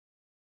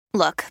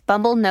Look,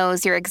 Bumble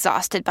knows you're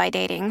exhausted by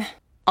dating.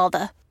 All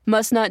the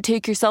must not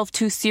take yourself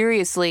too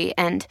seriously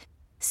and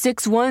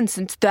 6'1"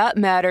 since that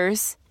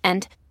matters.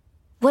 And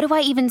what do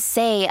I even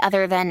say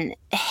other than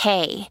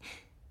hey?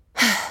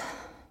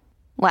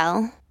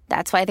 Well,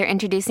 that's why they're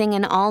introducing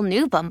an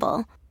all-new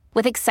Bumble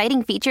with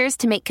exciting features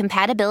to make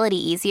compatibility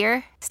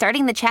easier,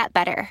 starting the chat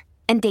better,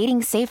 and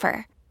dating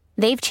safer.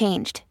 They've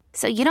changed,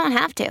 so you don't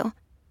have to.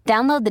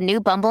 Download the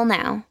new Bumble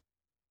now.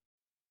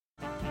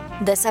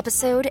 This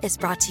episode is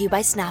brought to you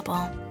by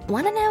Snapple.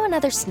 Want to know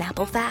another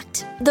Snapple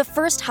fact? The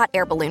first hot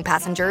air balloon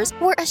passengers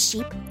were a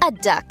sheep, a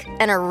duck,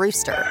 and a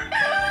rooster.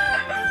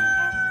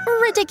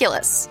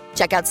 Ridiculous.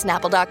 Check out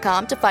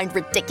Snapple.com to find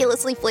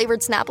ridiculously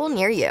flavored Snapple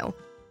near you.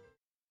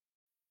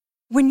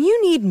 When you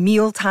need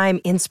mealtime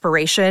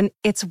inspiration,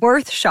 it's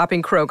worth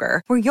shopping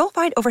Kroger, where you'll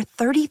find over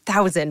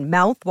 30,000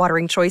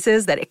 mouth-watering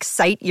choices that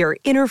excite your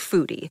inner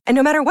foodie. And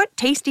no matter what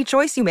tasty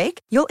choice you make,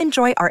 you'll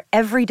enjoy our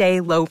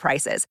everyday low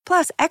prices,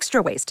 plus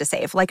extra ways to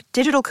save, like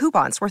digital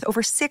coupons worth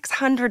over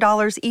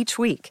 $600 each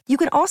week. You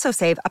can also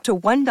save up to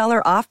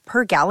 $1 off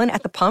per gallon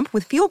at the pump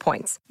with fuel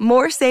points.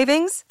 More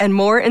savings and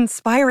more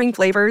inspiring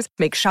flavors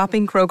make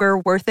shopping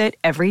Kroger worth it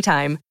every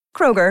time.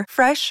 Kroger,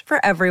 fresh for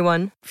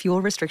everyone.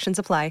 Fuel restrictions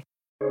apply.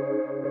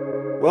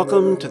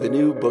 Welcome to the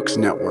New Books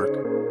Network.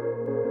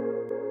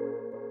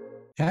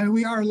 And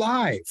we are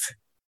live.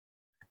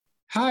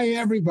 Hi,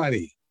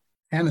 everybody.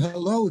 And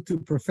hello to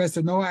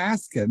Professor Noah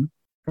Askin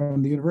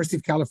from the University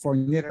of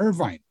California at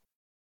Irvine.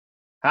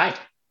 Hi.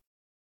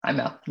 I'm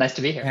Mel. Nice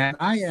to be here. And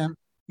I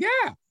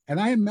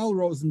am Mel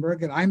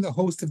Rosenberg, and I'm the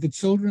host of the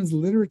Children's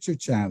Literature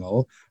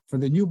Channel for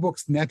the New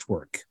Books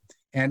Network.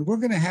 And we're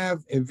going to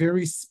have a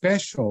very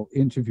special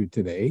interview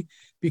today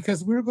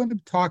because we're going to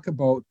talk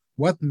about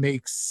what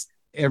makes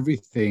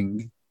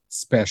everything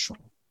special.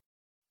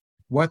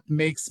 What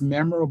makes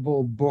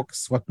memorable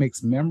books, what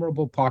makes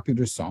memorable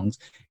popular songs.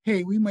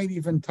 Hey, we might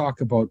even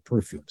talk about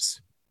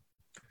perfumes.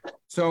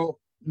 So,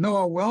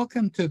 Noah,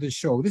 welcome to the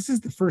show. This is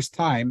the first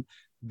time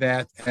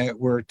that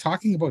we're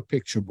talking about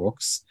picture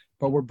books,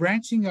 but we're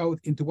branching out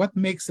into what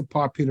makes a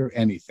popular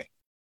anything.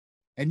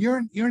 And you're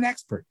an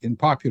expert in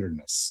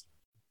popularness.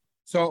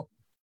 So,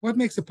 what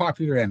makes a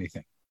popular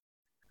anything?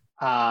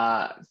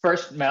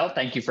 First, Mel,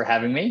 thank you for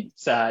having me.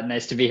 It's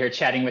nice to be here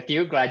chatting with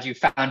you. Glad you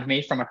found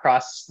me from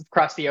across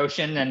the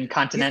ocean and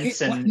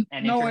continents and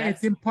no, internet.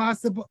 it's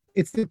impossible.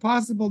 It's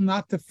impossible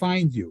not to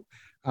find you.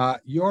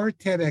 Your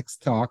TEDx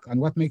talk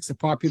on what makes a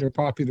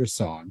popular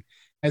song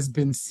has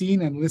been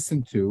seen and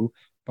listened to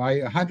by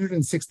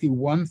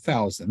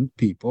 161,000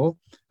 people,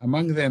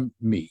 among them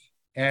me.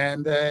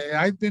 And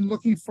I've been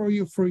looking for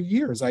you for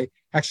years. I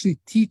actually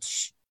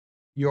teach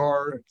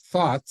your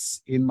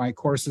thoughts in my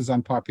courses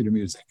on popular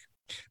music.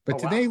 But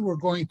today we're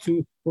going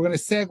to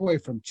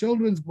segue from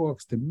children's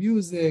books to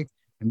music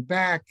and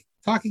back,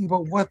 talking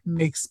about what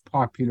makes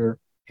popular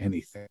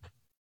anything.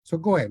 So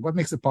go ahead. What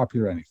makes a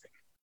popular anything?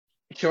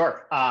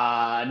 Sure.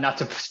 Not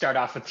to start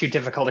off with too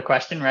difficult a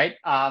question, right?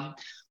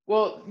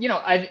 Well,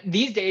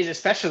 these days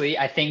especially,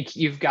 I think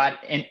you've got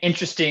an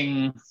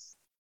interesting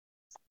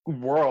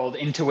world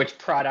into which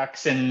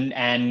products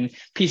and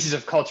pieces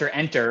of culture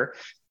enter,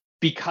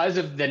 because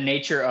of the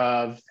nature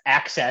of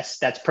access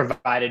that's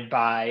provided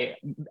by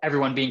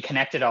everyone being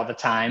connected all the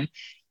time.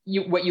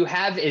 What you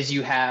have is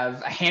you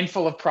have a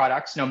handful of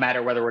products, no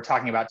matter whether we're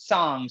talking about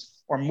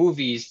songs or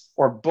movies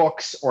or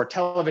books or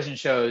television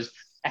shows,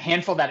 a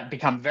handful that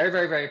become very,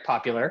 very, very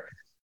popular.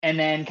 And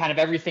then kind of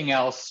everything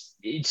else,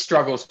 it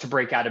struggles to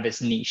break out of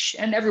its niche.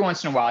 And every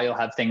once in a while, you'll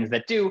have things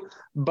that do.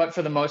 But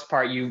for the most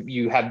part,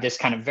 you have this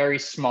kind of very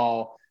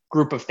small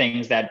group of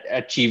things that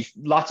achieve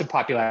lots of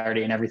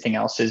popularity, and everything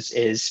else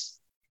is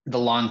the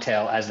long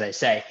tail, as they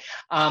say.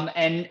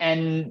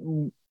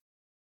 And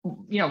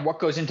what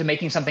goes into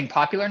making something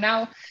popular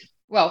now?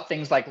 Well,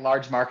 things like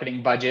large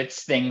marketing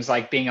budgets, things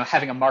like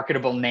having a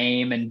marketable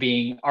name and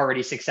being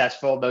already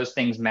successful, those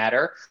things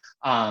matter.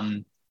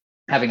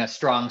 Having a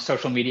strong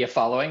social media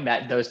following,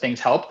 those things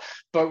help.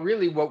 But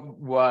really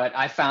what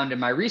I found in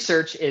my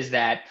research is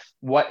that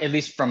at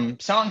least from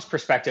songs'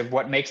 perspective,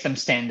 what makes them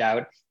stand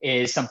out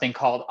is something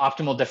called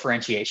optimal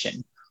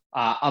differentiation.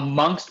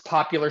 Amongst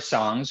popular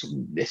songs,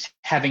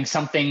 having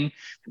something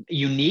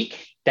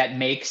unique that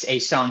makes a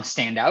song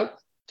stand out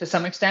to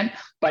some extent,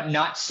 but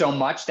not so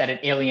much that it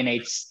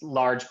alienates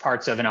large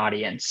parts of an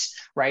audience,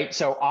 right?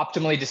 So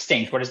optimally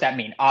distinct, what does that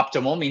mean?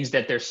 Optimal means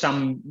that there's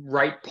some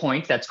right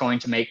point that's going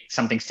to make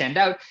something stand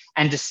out,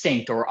 and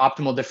distinct or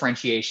optimal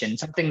differentiation,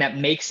 something that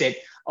makes it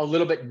a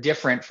little bit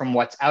different from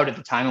what's out at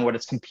the time and what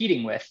it's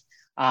competing with.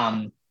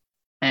 And,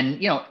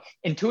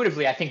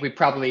 intuitively, I think we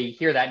probably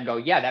hear that and go,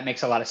 yeah, that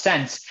makes a lot of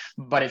sense.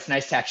 But it's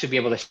nice to actually be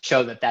able to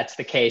show that that's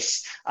the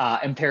case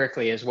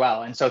empirically as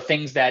well. And so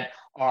things that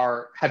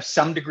have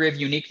some degree of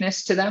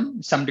uniqueness to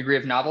them, some degree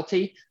of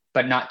novelty,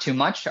 but not too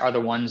much, are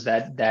the ones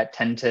that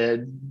tend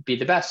to be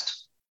the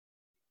best.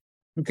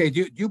 Okay.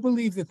 Do you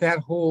believe that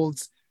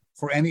holds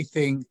for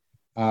anything,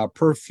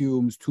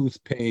 perfumes,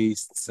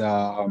 toothpastes,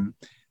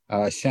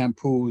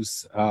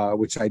 shampoos,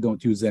 which I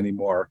don't use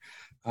anymore,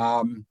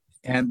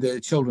 and the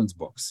children's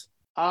books?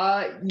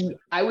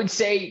 I would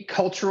say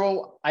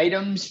cultural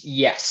items,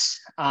 yes.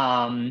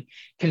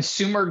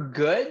 Consumer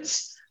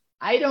goods,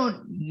 I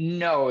don't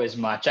know as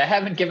much. I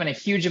haven't given a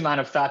huge amount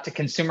of thought to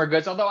consumer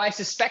goods, although I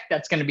suspect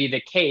that's going to be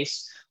the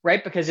case,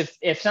 right? Because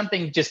if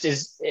something just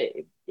is,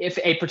 if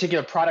a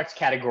particular product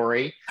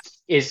category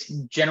is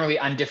generally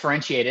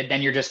undifferentiated,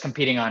 then you're just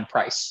competing on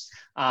price.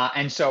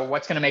 And so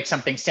what's going to make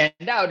something stand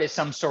out is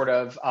some sort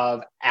of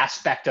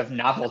aspect of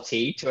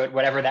novelty to it,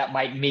 whatever that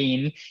might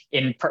mean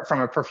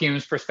from a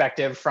perfumes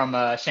perspective, from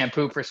a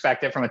shampoo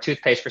perspective, from a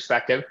toothpaste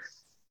perspective.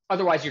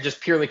 Otherwise, you're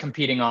just purely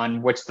competing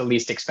on what's the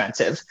least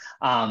expensive.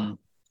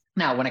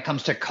 Now, when it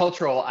comes to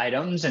cultural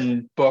items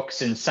and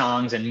books and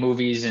songs and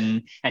movies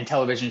and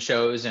television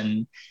shows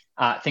and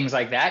things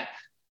like that,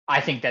 I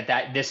think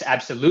that this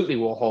absolutely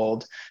will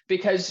hold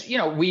because,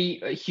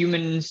 we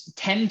humans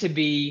tend to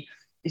be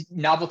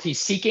novelty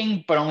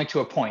seeking, but only to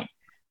a point,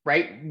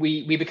 right?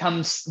 We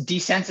become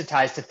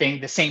desensitized to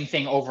the same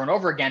thing over and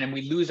over again, and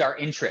we lose our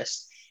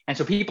interest. And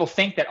so people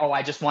think that,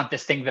 I just want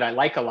this thing that I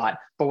like a lot.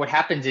 But what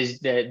happens is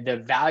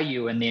the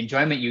value and the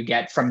enjoyment you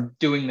get from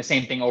doing the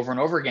same thing over and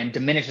over again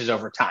diminishes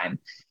over time.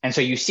 And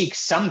so you seek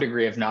some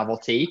degree of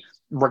novelty,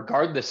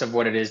 regardless of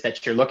what it is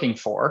that you're looking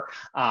for.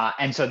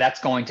 And so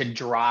that's going to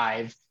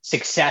drive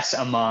success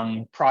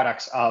among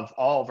products of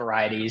all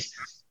varieties,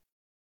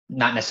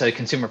 not necessarily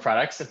consumer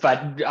products,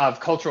 but of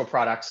cultural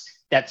products.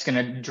 That's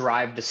going to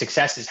drive the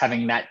success, is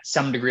having that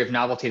some degree of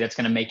novelty that's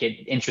going to make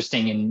it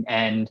interesting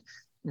and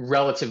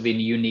relatively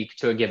unique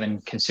to a given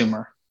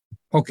consumer.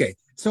 Okay,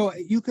 so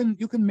you can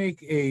make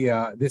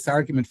this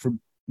argument for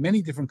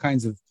many different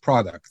kinds of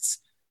products,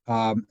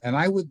 and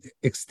I would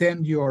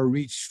extend your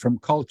reach from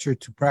culture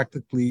to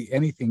practically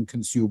anything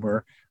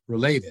consumer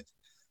related.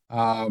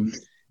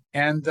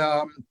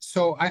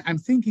 So I'm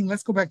thinking,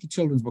 let's go back to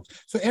children's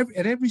books. So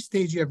at every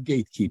stage, you have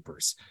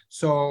gatekeepers.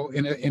 So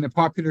in a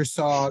popular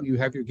song, you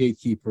have your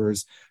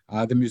gatekeepers,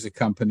 the music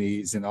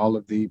companies and all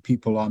of the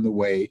people on the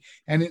way.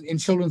 And in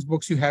children's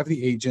books, you have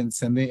the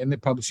agents and the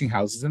publishing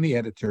houses and the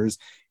editors,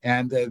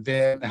 and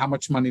then how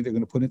much money they're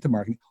going to put into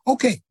marketing.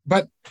 Okay,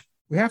 but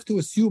we have to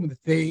assume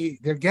that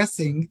they're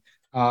guessing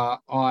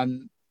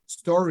on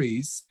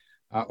stories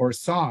or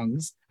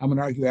songs. I'm going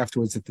to argue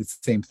afterwards that it's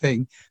the same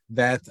thing,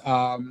 that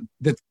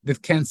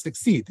can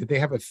succeed, that they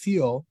have a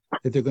feel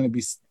that they're going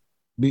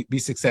to be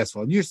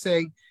successful. And you're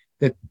saying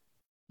that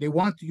you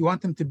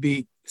want them to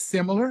be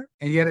similar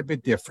and yet a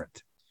bit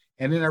different.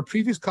 And in our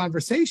previous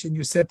conversation,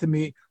 you said to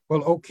me,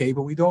 well, okay,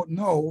 but we don't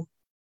know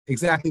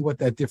exactly what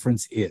that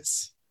difference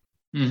is.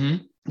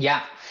 Mm-hmm.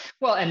 Yeah.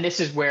 Well, and this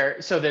is where,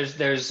 so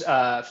there's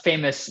a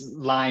famous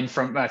line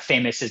from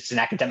it's an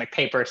academic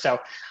paper. So,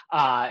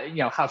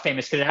 how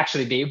famous could it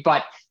actually be?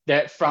 But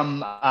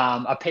from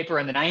a paper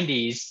in the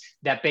 90s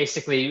that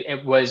basically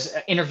it was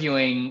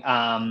interviewing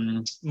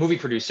movie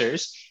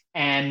producers.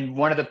 And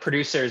one of the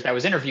producers that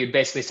was interviewed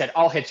basically said,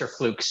 all hits are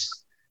flukes,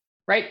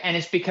 right? And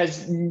it's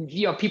because,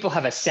 people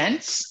have a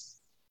sense,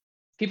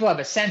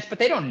 but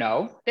they don't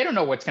know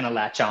what's going to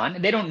latch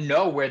on. They don't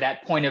know where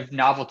that point of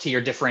novelty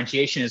or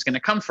differentiation is going to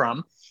come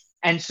from.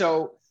 And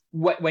so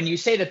when you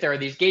say that there are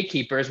these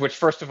gatekeepers, which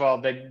first of all,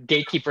 the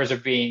gatekeepers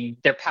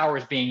their power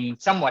is being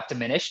somewhat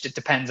diminished. It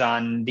depends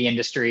on the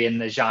industry and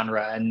the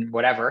genre and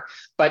whatever.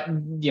 But,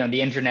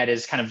 the internet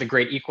is kind of the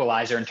great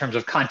equalizer in terms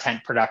of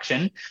content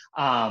production.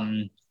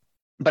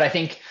 But I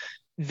think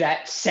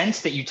that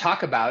sense that you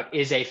talk about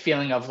is a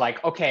feeling of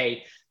like,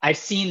 okay, I've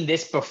seen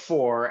this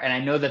before and I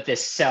know that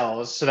this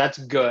sells, so that's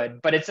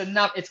good, but it's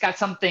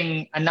got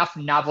enough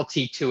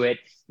novelty to it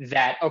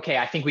that, okay,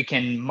 I think we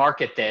can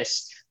market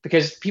this,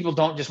 because people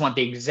don't just want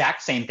the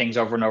exact same things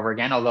over and over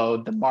again, although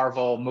the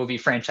Marvel movie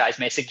franchise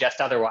may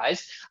suggest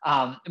otherwise.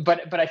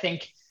 But I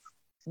think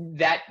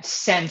that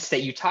sense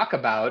that you talk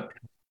about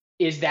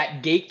is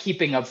that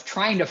gatekeeping of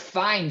trying to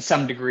find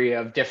some degree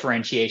of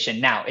differentiation.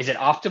 Now, is it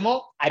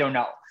optimal? I don't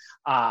know.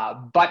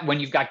 But when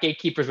you've got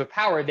gatekeepers with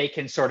power, they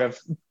can sort of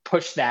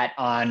push that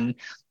on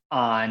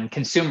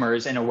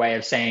consumers in a way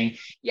of saying,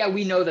 yeah,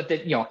 we know that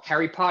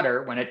Harry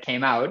Potter, when it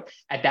came out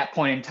at that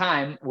point in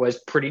time, was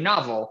pretty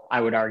novel, I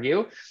would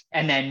argue.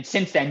 And then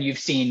since then, you've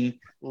seen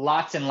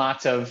lots and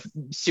lots of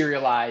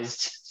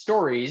serialized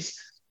stories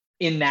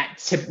in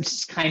that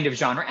kind of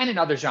genre and in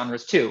other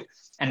genres too.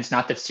 And it's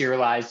not that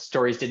serialized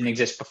stories didn't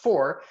exist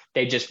before.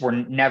 They just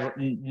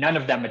none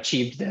of them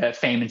achieved the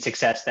fame and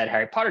success that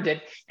Harry Potter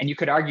did. And you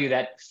could argue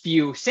that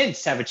few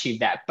since have achieved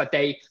that, but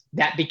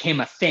that became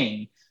a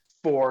thing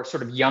for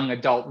sort of young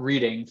adult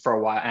reading for a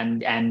while,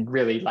 and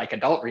really like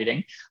adult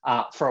reading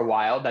for a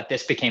while, that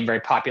this became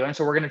very popular. And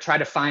so we're going to try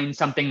to find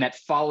something that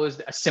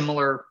follows a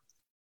similar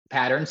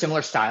pattern,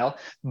 similar style,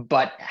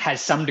 but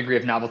has some degree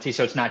of novelty.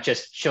 So it's not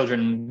just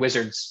children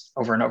wizards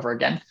over and over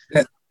again.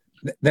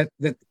 That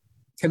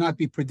cannot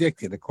be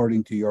predicted,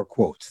 according to your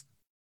quote.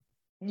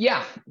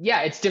 Yeah,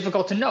 it's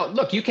difficult to know.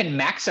 Look, you can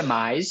try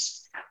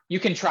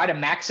to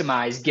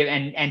maximize,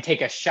 and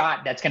take a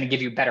shot that's going to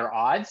give you better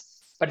odds.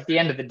 But at the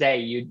end of the day,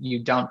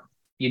 you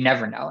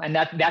never know. And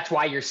that's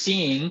why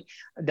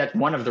that's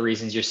one of the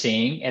reasons you're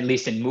seeing, at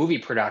least in movie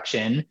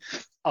production,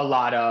 a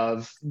lot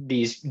of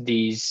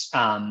these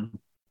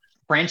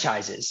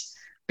franchises,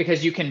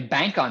 because you can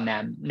bank on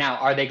them. Now,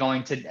 are they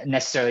going to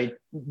necessarily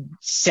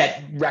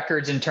set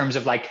records in terms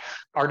of like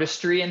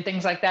artistry and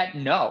things like that?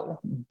 No,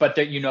 but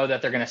that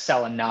that they're going to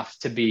sell enough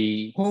to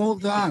be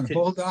hold on, to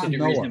do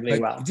Noah. reasonably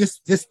well.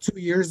 Just 2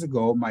 years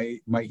ago, my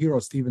hero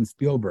Steven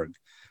Spielberg,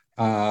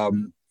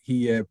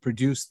 he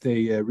produced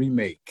a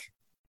remake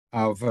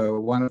of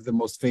one of the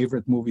most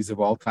favorite movies of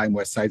all time,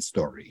 West Side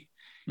Story.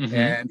 Mm-hmm.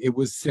 And it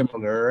was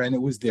similar, and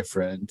it was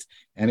different,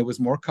 and it was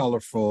more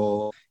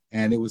colorful,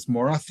 and it was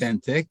more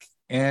authentic,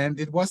 and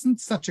it wasn't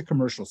such a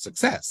commercial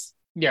success.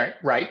 Yeah,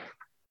 right.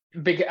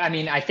 I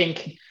mean, I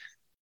think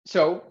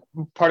so.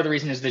 Part of the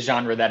reason is the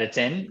genre that it's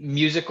in.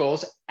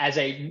 Musicals, as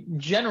a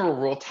general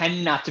rule,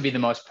 tend not to be the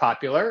most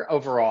popular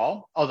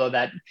overall, although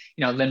that,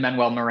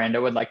 Lin-Manuel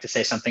Miranda would like to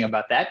say something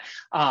about that.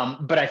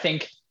 But I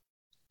think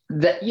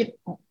that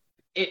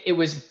it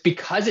was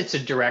because it's a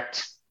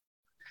direct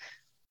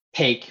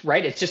take,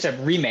 right? It's just a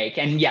remake.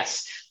 And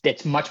yes,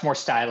 it's much more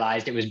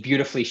stylized. It was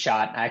beautifully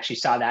shot. I actually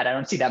saw that. I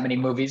don't see that many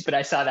movies, but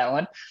I saw that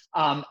one.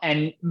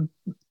 And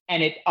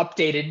it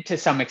updated to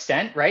some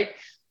extent, right?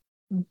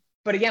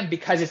 But again,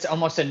 because it's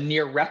almost a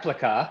near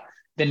replica,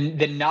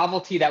 the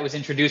novelty that was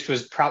introduced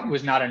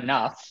was not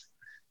enough.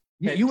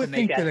 You would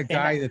think that a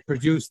guy that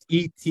produced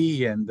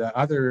E.T. and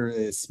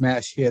other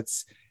smash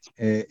hits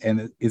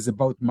and is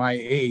about my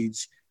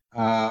age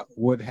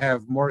would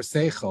have more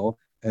seichel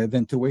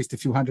than to waste a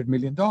few $100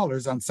 million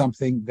on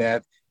something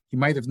that he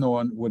might have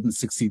known wouldn't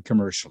succeed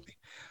commercially.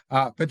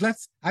 But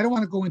I don't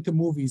want to go into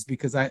movies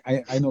because I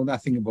know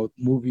nothing about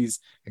movies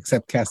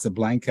except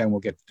Casablanca, and we'll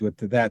get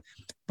to that.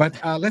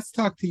 But let's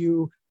talk to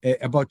you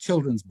about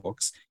children's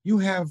books. You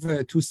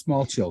have 2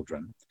 small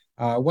children.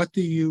 What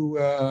do you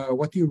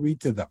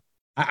read to them?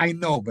 I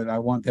know, but I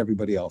want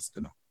everybody else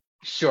to know.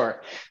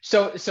 Sure.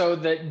 So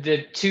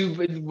the two,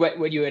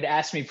 what you had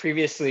asked me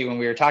previously when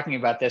we were talking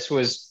about this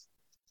was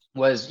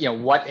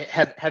what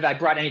have I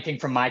brought anything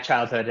from my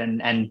childhood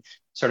and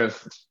sort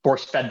of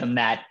force-fed them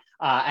that.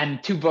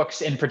 And 2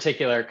 books in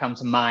particular come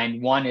to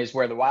mind. One is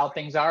Where the Wild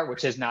Things Are,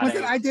 which is not.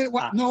 I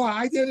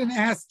didn't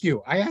ask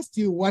you. I asked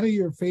you what are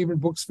your favorite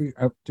books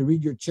to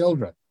read your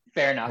children.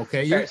 Fair enough.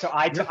 Okay. So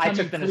I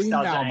took the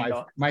nostalgia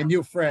angle. My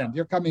new friend,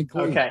 you're coming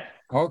clean. Okay.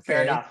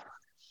 Fair enough.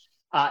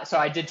 So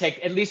I did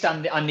take, at least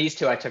on these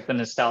 2, I took the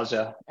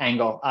nostalgia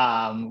angle.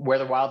 Where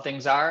the Wild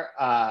Things Are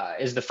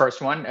is the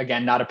first one.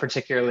 Again, not a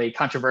particularly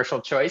controversial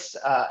choice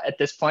at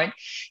this point.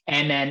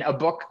 And then a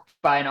book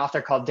by an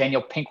author called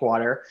Daniel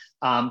Pinkwater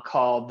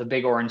called The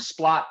Big Orange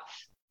Splot.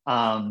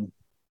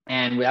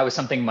 And that was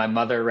something my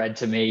mother read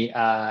to me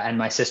and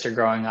my sister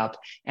growing up.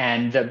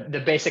 And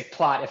the basic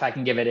plot, if I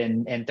can give it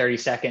in 30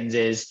 seconds,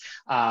 is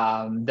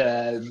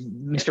the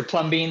Mr.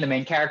 Plumbean, the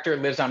main character,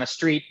 lives on a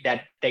street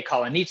that they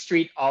call a neat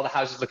street. All the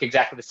houses look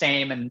exactly the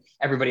same, and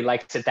everybody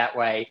likes it that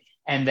way.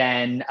 And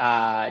then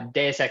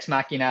Deus Ex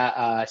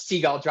Machina,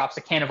 Seagull drops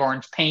a can of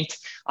orange paint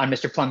on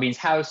Mr. Plumbean's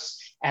house.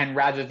 And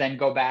rather than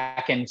go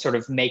back and sort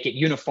of make it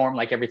uniform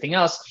like everything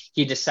else,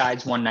 he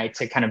decides one night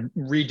to kind of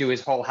redo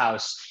his whole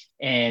house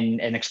in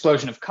an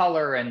explosion of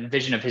color and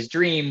vision of his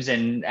dreams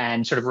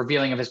and sort of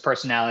revealing of his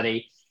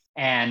personality.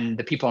 And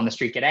the people on the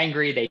street get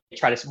angry. They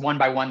try to, one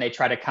by one, they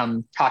try to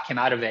come talk him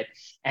out of it.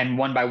 And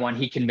one by one,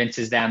 he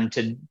convinces them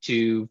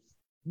to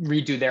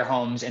redo their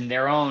homes in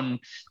their own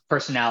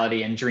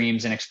personality and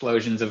dreams and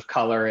explosions of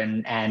color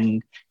and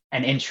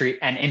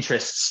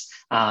interests.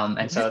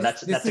 And so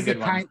that's a good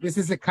one. This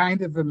is a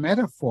kind of a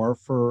metaphor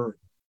for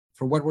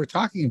what we're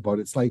talking about.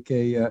 It's like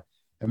a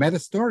meta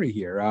story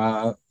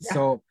here.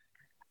 So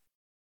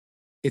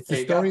it's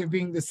a story of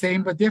being the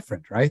same but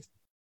different, right?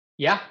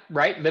 Yeah,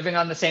 right. Living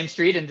on the same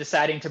street and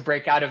deciding to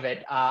break out of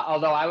it.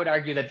 Although I would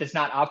argue that it's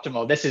not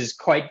optimal. This is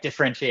quite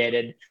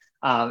differentiated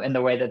in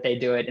the way that they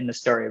do it in the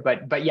story.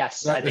 But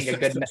yes, I think a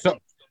good.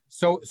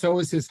 So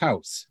is his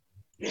house.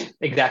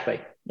 Exactly.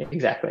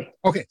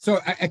 Okay, so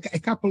a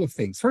couple of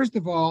things. First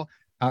of all,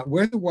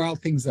 Where the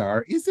Wild Things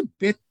Are is a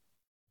bit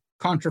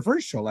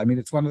controversial. I mean,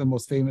 it's one of the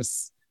most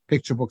famous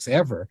picture books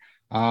ever.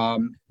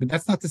 But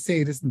that's not to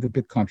say it isn't a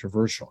bit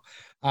controversial.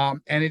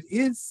 And it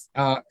is,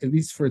 at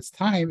least for its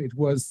time, it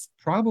was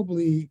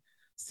probably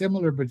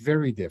similar but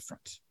very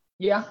different.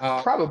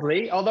 Yeah,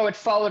 probably. Although it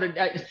followed,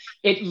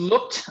 it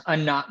looked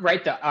not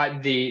right.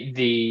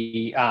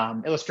 The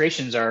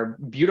illustrations are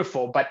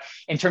beautiful, but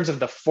in terms of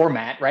the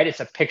format, right, it's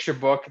a picture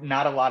book,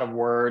 not a lot of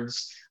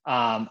words,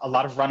 a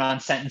lot of run-on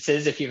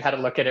sentences. If you've had a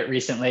look at it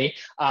recently,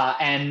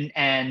 and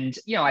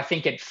I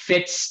think it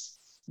fits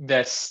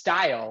the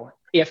style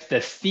if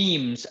the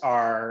themes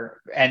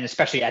are, and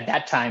especially at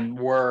that time,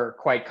 were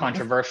quite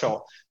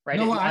controversial, right?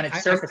 No, on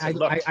its surface, it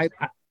looked.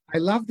 I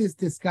love this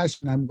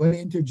discussion. I'm going to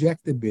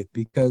interject a bit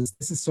because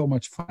this is so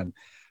much fun.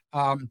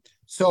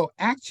 So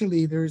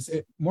actually,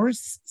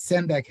 Maurice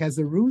Sendak has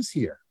a ruse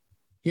here.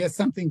 He has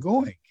something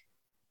going.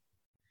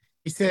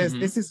 He says,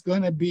 This is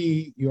going to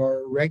be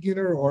your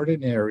regular,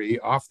 ordinary,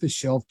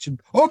 off-the-shelf.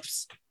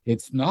 Oops,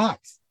 it's not.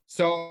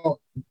 So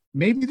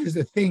maybe there's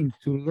a thing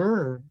to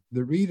lure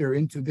the reader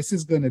into this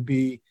is going to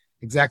be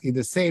exactly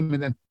the same.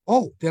 And then,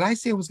 oh, did I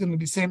say it was going to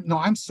be the same? No,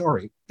 I'm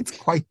sorry. It's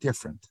quite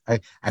different. I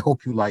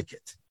hope you like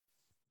it.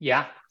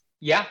 Yeah.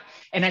 Yeah.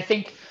 And I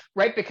think,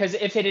 right, because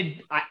if it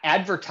had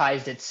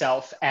advertised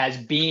itself as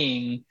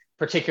being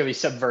particularly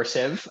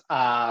subversive,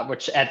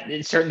 which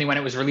certainly when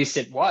it was released,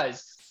 it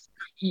was,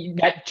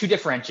 that too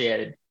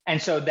differentiated.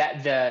 And so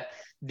that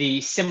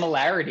the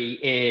similarity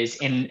is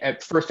in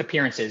first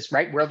appearances,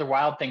 right? Where the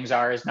Wild Things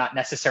Are is not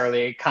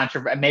necessarily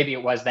maybe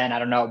it was then, I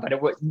don't know, but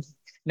it was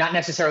not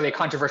necessarily a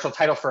controversial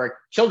title for a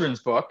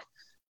children's book.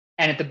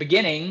 And at the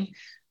beginning,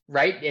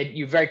 right,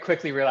 you very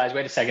quickly realize,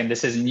 wait a second,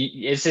 this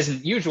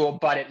isn't usual,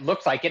 but it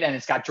looks like it, and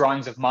it's got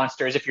drawings of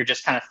monsters. If you're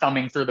just kind of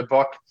thumbing through the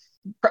book,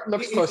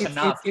 looks close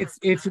enough.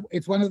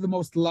 It's one of the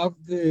most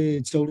loved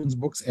children's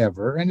books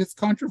ever, and it's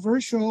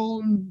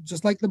controversial,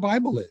 just like the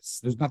Bible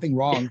is. There's nothing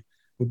wrong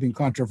with being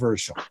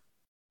controversial.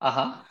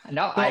 No,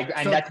 and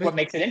that's what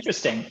makes it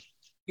interesting.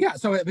 Yeah.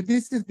 So, but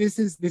this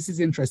is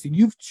interesting.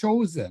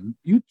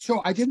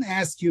 I didn't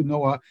ask you,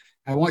 Noah.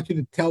 I want you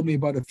to tell me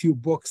about a few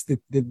books that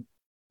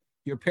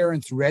your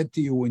parents read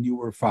to you when you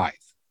were 5.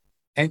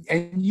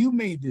 And you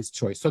made this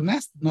choice. So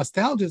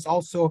nostalgia is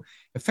also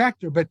a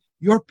factor, but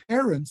your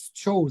parents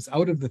chose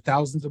out of the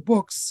thousands of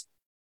books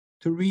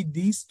to read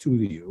these two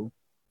to you,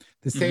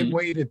 the same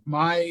way that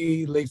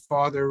my late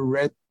father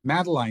read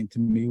Madeline to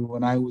me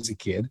when I was a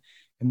kid.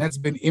 And that's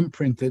been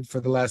imprinted for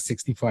the last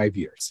 65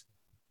 years.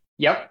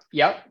 Yep.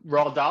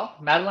 Roald Dahl,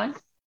 Madeline?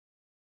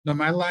 No,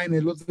 Madeline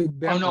and Ludwig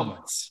Berkowitz. Oh, no.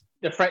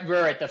 The French,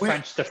 we're at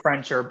the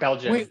French or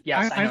Belgian. Wait,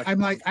 yes,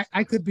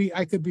 I could be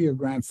your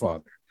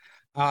grandfather.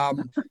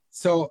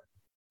 So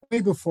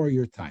way before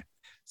your time.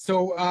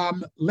 So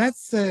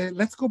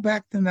let's go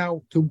back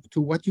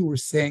to what you were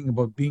saying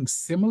about being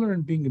similar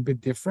and being a bit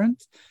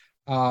different.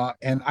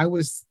 And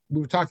we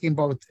were talking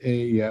about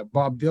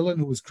Bob Dylan,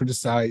 who was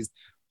criticized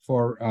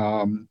for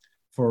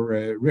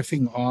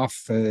riffing off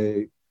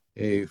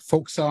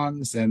folk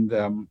songs,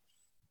 and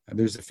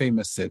there's a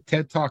famous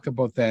TED talk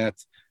about that.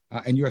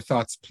 And your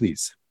thoughts,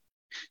 please.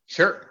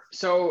 Sure.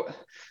 So,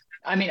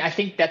 I mean, I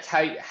think that's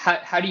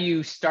how do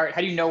you start? How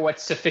do you know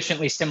what's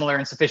sufficiently similar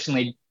and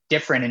sufficiently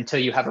different until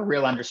you have a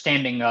real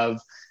understanding of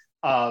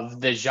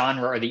the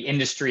genre or the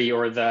industry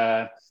or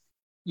the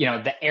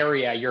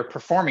area you're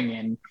performing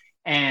in?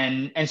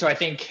 And so I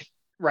think,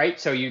 right.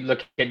 So you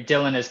look at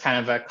Dylan as kind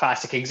of a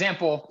classic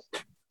example,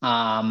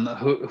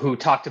 who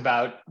talked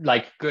about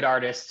like good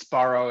artists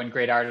borrow and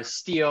great artists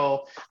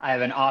steal. I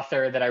have an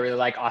author that I really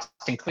like,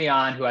 Austin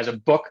Kleon, who has a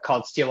book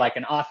called Steal Like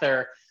an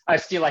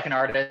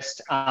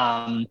Artist.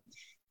 And,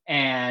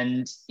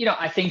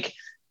 I think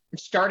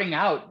starting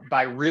out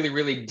by really,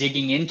 really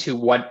digging into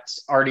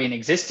what's already in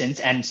existence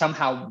and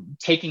somehow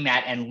taking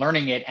that and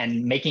learning it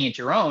and making it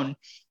your own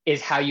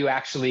is how you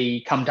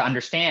actually come to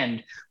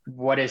understand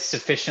what is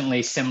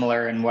sufficiently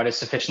similar and what is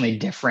sufficiently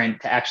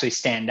different to actually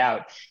stand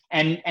out.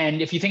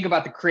 And if you think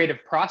about the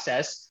creative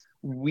process,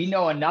 we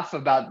know enough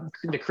about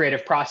the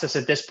creative process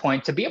at this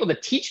point to be able to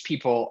teach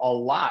people a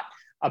lot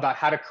about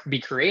how to be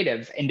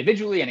creative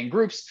individually and in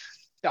groups.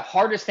 The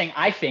hardest thing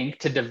I think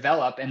to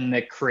develop in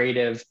the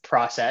creative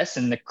process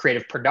and the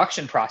creative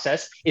production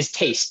process is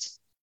taste,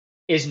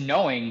 is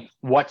knowing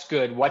what's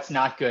good, what's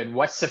not good,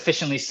 what's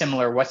sufficiently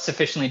similar, what's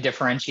sufficiently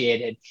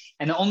differentiated.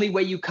 And the only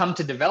way you come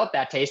to develop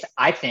that taste,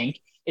 I think,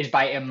 is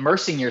by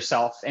immersing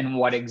yourself in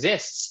what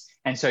exists.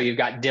 And so you've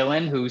got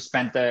Dylan, who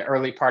spent the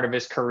early part of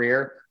his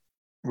career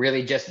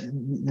really just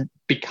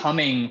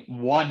becoming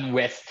one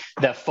with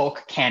the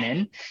folk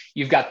canon.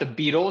 You've got the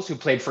Beatles, who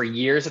played for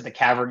years at the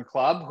Cavern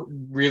Club,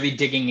 really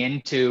digging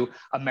into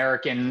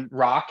American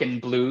rock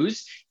and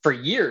blues for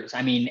years.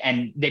 I mean,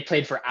 and they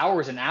played for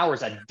hours and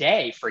hours a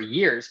day for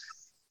years.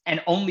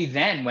 And only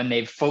then, when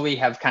they fully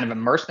have kind of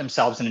immersed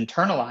themselves and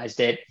internalized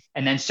it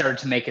and then started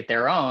to make it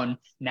their own,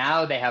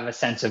 now they have a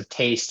sense of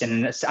taste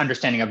and this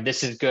understanding of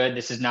this is good,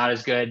 this is not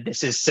as good,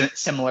 this is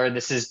similar,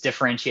 this is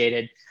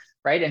differentiated,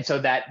 right? And so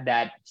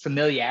that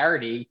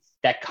familiarity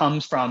that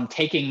comes from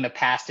taking the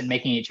past and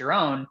making it your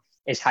own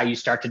is how you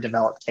start to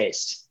develop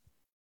taste.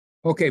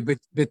 Okay, but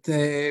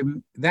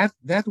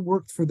that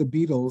worked for the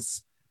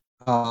Beatles.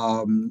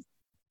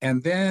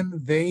 And then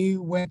they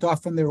went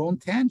off on their own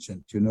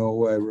tangent,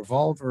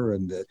 Revolver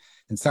and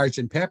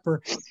Sgt.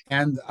 Pepper.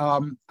 And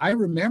I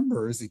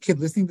remember as a kid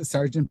listening to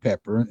Sgt.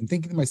 Pepper and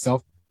thinking to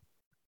myself,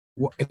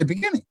 at the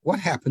beginning, what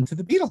happened to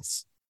the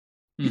Beatles?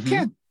 You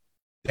can't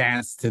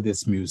dance to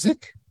this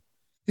music.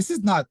 This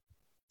is not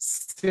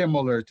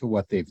similar to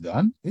what they've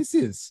done. This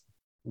is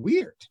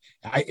weird.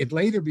 It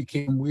later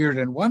became weird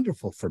and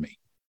wonderful for me.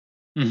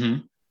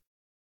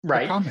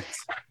 Right.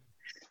 Comments.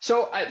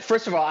 So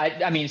first of all,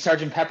 I mean,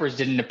 Sgt. Pepper's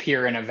didn't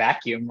appear in a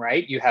vacuum,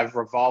 right? You have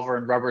Revolver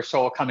and Rubber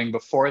Soul coming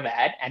before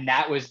that, and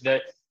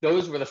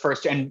those were the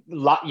first, and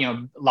lots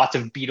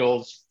of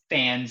Beatles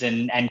fans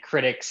and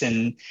critics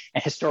and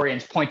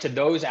historians point to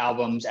those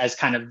albums as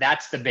kind of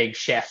that's the big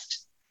shift,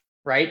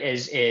 right?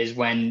 Is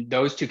when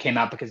those two came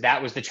out, because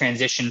that was the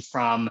transition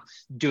from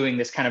doing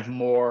this kind of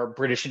more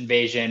British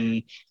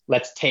invasion.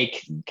 Let's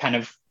take kind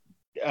of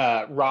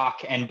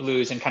rock and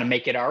blues and kind of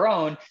make it our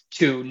own,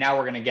 to now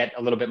we're going to get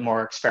a little bit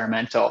more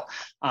experimental.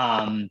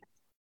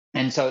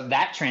 And so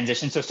that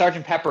transition, so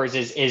Sgt. Pepper's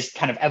is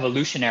kind of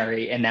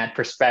evolutionary in that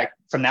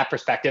from that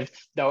perspective,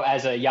 though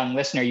as a young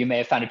listener, you may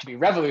have found it to be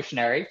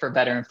revolutionary, for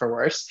better and for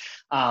worse.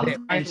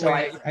 And so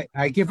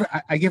I give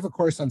a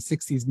course on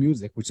 60s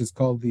music, which is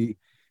called the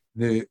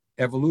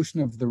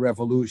Evolution of the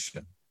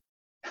Revolution.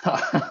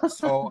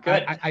 So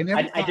good. I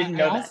didn't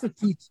know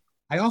that.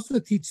 I also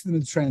teach them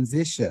the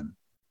transition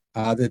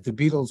that the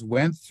Beatles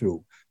went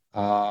through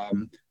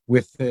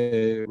with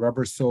the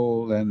Rubber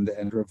Soul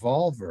and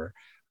Revolver.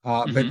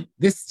 But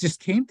this just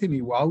came to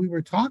me while we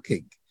were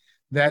talking,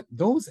 that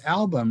those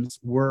albums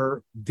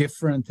were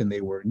different and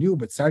they were new,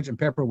 but Sgt.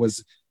 Pepper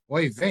was,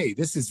 oy vey,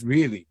 this is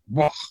really,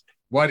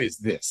 what is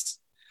this?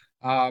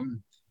 But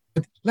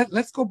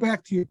let's go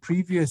back to your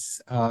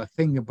previous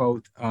thing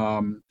about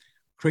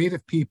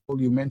creative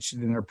people you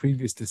mentioned in our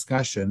previous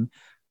discussion,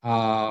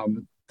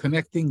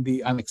 connecting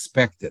the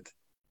unexpected.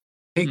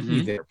 Take me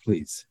there,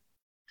 please.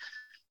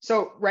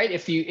 So, right,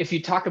 if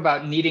you talk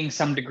about needing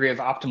some degree of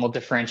optimal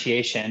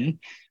differentiation,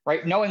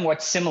 right, knowing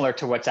what's similar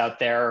to what's out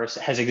there or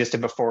has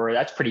existed before,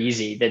 that's pretty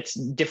easy. That's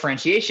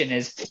differentiation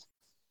is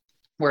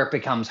where it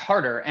becomes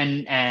harder.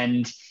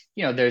 And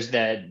you know, there's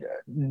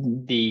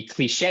the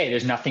cliche,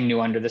 there's nothing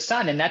new under the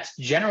sun. And that's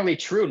generally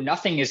true.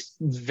 Nothing is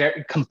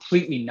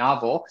completely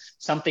novel.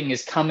 Something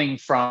is coming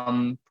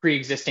from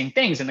pre-existing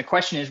things. And the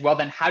question is, well,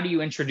 then how do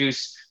you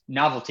introduce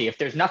novelty? If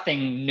there's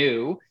nothing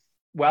new,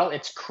 well,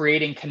 it's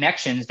creating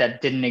connections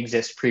that didn't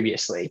exist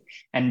previously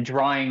and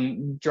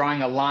drawing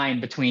a line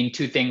between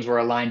two things where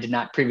a line did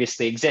not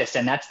previously exist.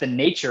 And that's the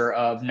nature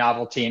of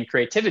novelty and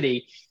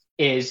creativity,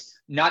 is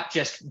not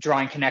just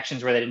drawing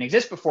connections where they didn't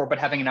exist before, but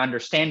having an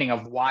understanding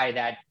of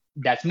why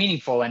that's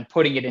meaningful and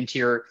putting it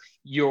into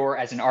your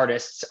as an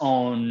artist's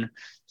own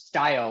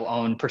style,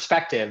 own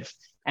perspective.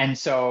 And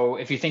so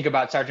if you think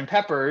about Sgt.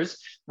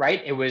 Pepper's,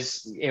 right, it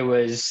was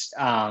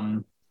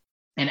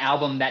an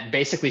album that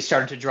basically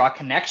started to draw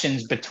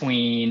connections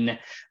between,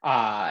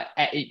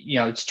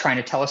 it's trying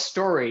to tell a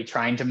story,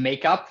 trying to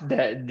make up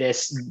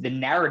the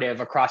narrative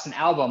across an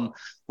album,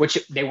 which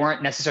they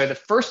weren't necessarily the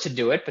first to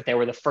do it, but they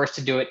were the first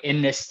to do it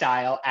in this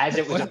style as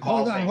it was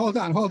evolving. Hold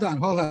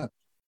on.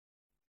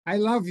 I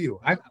love you.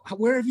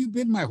 Where have you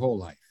been my whole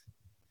life?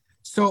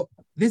 So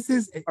this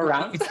is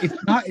around.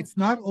 It's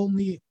not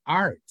only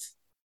art.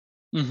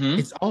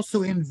 It's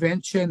also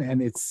invention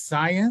and it's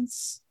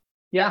science.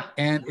 Yeah.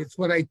 And it's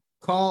what I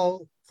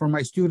call for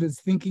my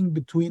students thinking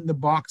between the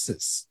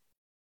boxes.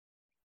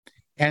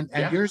 And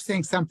you're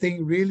saying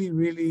something really,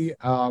 really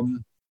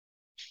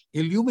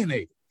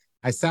illuminating.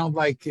 I sound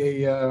like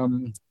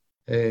the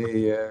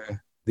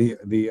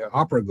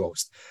opera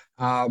ghost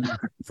for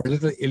a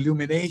little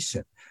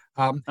illumination.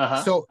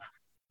 So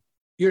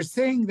you're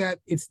saying that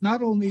it's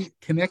not only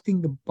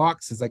connecting the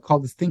boxes, I call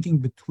this thinking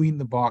between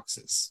the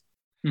boxes,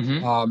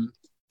 but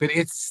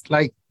it's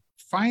like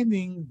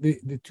finding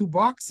the two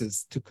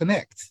boxes to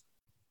connect.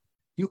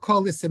 You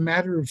call this a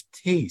matter of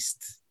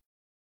taste.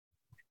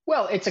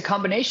 Well, it's a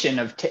combination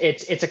of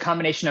it's a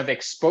combination of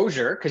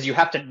exposure, because you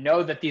have to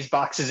know that these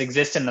boxes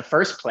exist in the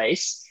first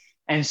place.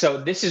 And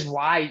so this is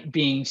why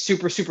being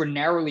super, super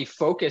narrowly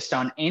focused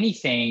on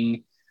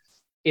anything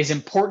is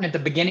important at the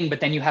beginning,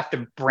 but then you have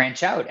to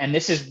branch out. And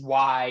this is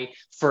why,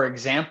 for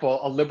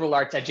example, a liberal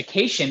arts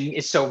education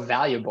is so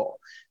valuable,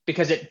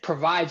 because it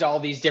provides all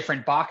these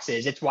different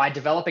boxes. It's why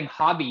developing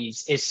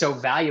hobbies is so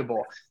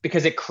valuable,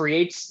 because it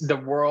creates the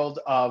world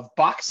of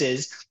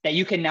boxes that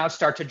you can now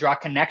start to draw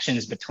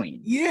connections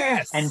between.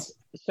 Yes. And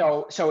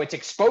so it's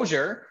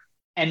exposure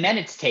and then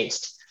it's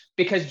taste,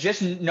 because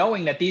just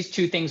knowing that these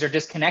two things are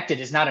disconnected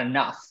is not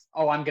enough.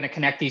 Oh, I'm going to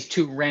connect these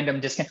two random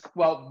disconnect.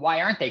 Well,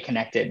 why aren't they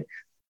connected?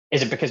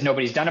 Is it because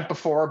nobody's done it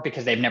before,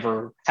 because they've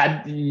never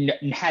had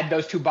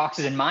those two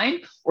boxes in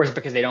mind? Or is it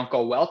because they don't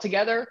go well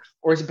together?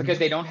 Or is it because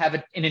they don't have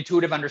an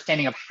intuitive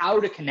understanding of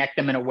how to connect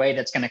them in a way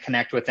that's going to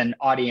connect with an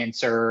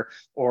audience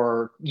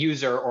or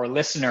user or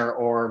listener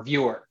or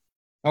viewer?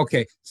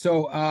 Okay.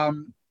 So,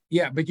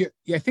 but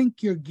I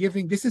think you're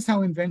giving, this is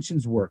how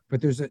inventions work, but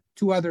there's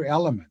two other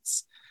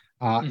elements.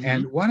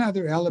 And one of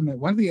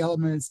the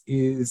elements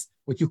is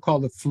what you call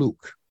the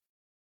fluke.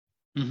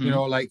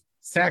 Like,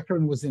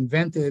 saccharin was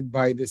invented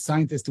by the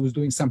scientist who was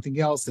doing something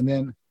else and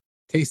then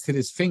tasted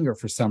his finger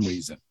for some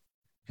reason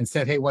and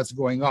said, hey, what's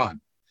going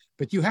on?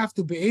 But you have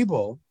to be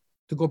able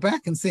to go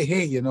back and say,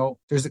 hey,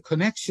 there's a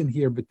connection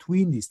here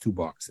between these two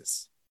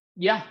boxes.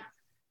 Yeah.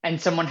 And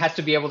someone has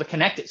to be able to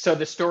connect it. So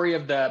the story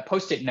of the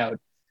Post-it note,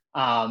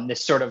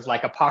 this sort of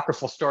like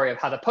apocryphal story of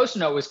how the Post-it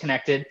note was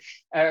created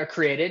at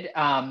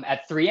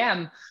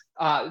 3M,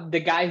 the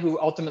guy who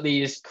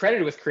ultimately is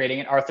credited with creating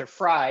it, Arthur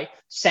Fry,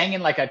 sang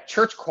in like a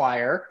church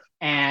choir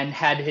and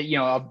had,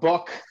 a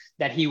book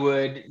that he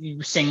would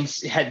sing,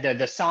 had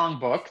the song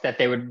book that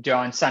they would do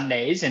on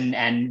Sundays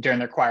and during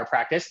their choir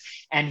practice.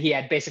 And he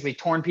had basically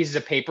torn pieces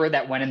of paper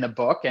that went in the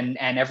book. And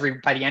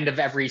by the end of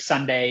every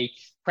Sunday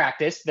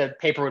practice, the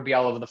paper would be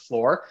all over the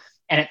floor.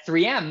 And at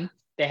 3M,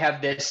 they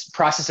have this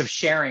process of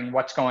sharing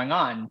what's going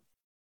on.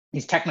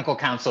 these technical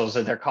councils,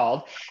 as they're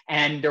called.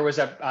 And there was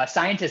a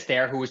scientist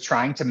there who was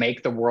trying to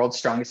make the world's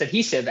strongest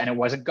adhesive, and it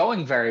wasn't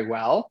going very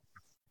well.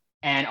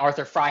 And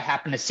Arthur Fry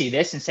happened to see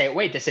this and say,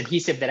 wait, this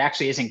adhesive that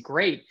actually isn't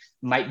great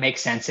might make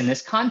sense in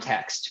this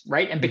context,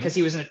 right? And because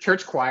he was in a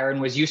church choir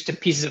and was used to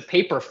pieces of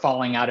paper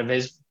falling out of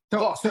his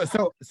book.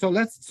 So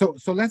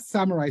let's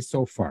summarize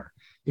so far.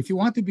 If you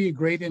want to be a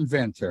great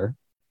inventor,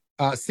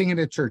 sing in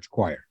a church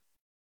choir.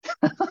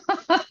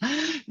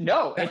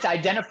 No, it's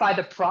identify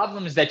the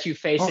problems that you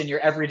face in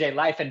your everyday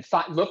life and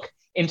look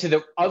into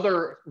the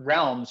other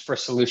realms for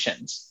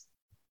solutions.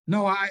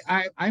 No,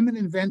 I'm an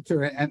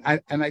inventor, and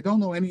I don't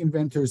know any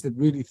inventors that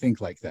really think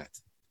like that.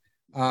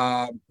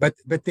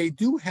 But they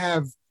do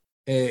have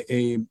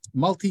a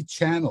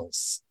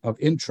multi-channels of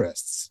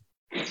interests,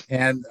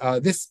 and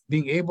this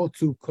being able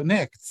to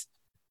connect.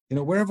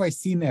 Where have I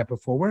seen that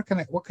before?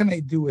 What can I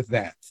do with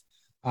that?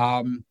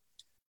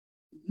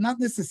 Not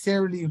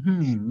necessarily,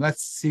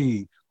 let's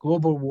see,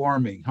 global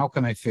warming. How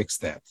can I fix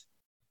that?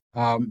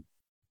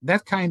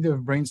 That kind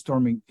of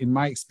brainstorming, in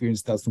my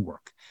experience, doesn't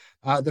work.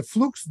 The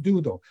flukes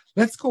do, though.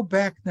 Let's go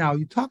back now.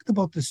 You talked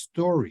about the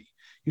story.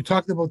 You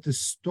talked about the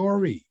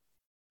story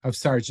of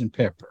Sergeant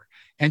Pepper.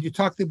 And you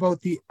talked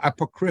about the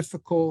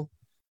apocryphal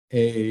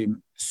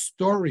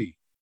story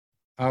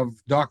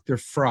of Dr.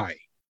 Fry.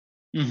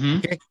 Mm-hmm.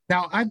 Okay.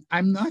 Now,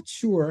 I'm not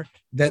sure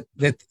that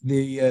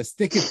the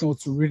stick-it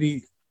notes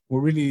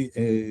were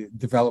really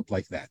developed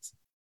like that.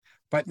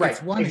 But right,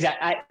 it's one.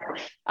 Exactly.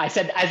 I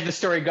said, as the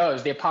story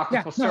goes, the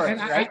apocryphal story,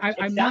 right?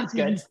 I'm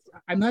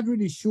not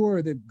really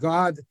sure that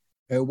God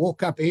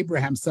woke up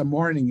Abraham some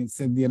morning and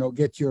said,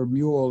 get your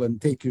mule and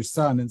take your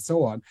son and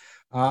so on.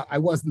 I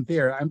wasn't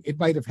there. It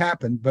might have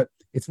happened, but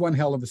it's one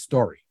hell of a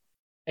story.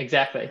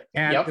 Exactly.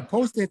 And the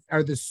Post-it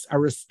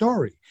are a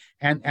story.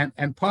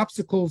 And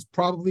popsicles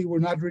probably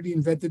were not really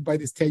invented by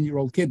this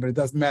 10-year-old kid, but it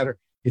doesn't matter.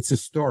 It's a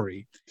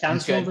story.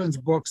 Sounds good. Children's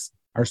books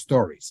are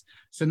stories.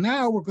 So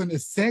now we're going to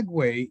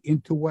segue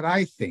into what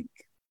I think.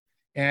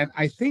 And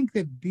I think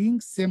that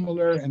being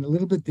similar and a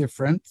little bit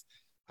different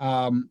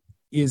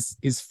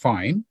is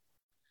fine.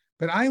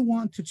 But I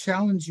want to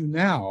challenge you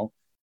now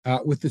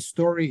with the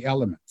story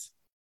element.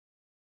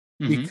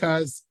 Mm-hmm.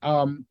 Because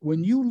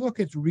when you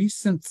look at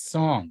recent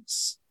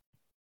songs,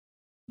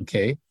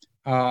 okay,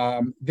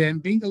 then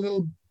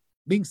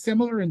being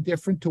similar and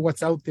different to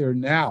what's out there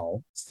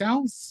now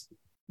sounds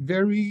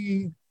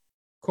very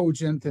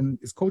cogent. And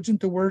is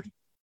cogent a word?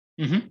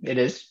 Mm-hmm. It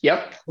is.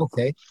 Yep.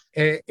 Okay.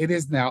 It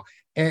is now.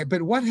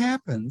 But what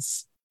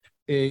happens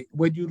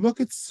when you look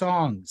at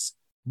songs,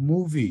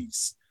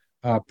 movies,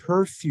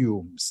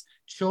 perfumes,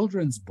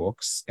 children's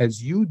books,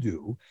 as you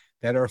do,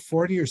 that are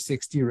 40 or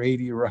 60 or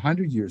 80 or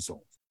 100 years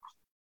old,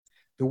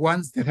 the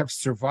ones that have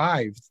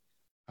survived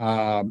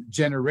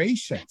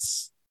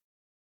generations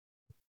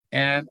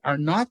and are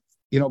not,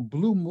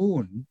 Blue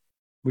Moon,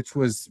 which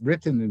was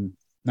written in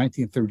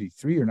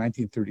 1933 or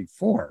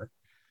 1934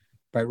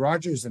 by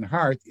Rodgers and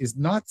Hart, is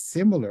not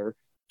similar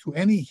to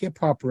any hip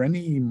hop or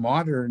any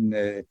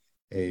modern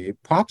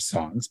pop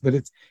songs, but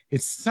it's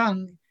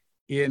sung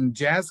in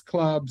jazz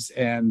clubs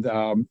and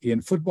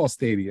in football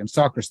stadiums,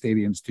 soccer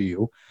stadiums to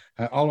you,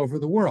 all over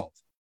the world.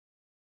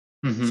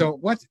 Mm-hmm. So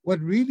what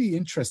really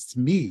interests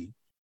me,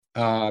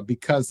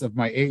 because of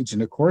my age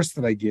and the course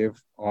that I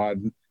give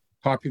on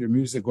popular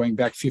music going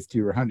back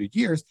 50 or 100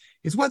 years,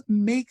 is what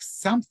makes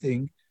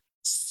something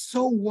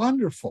so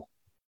wonderful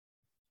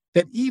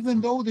that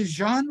even though the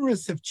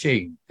genres have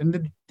changed and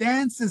the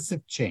dances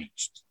have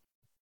changed,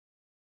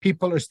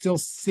 people are still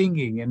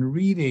singing and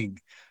reading.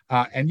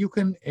 And you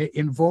can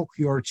invoke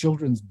your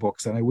children's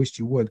books, and I wish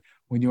you would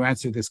when you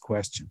answer this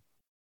question.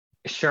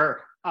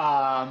 Sure.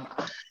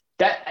 That's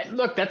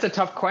a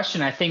tough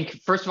question. I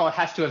think, first of all, it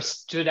has to have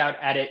stood out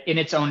in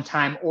its own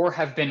time or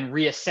have been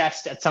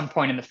reassessed at some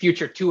point in the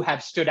future to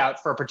have stood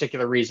out for a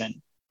particular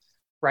reason,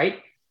 right?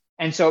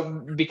 And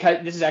so,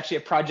 because this is actually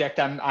a project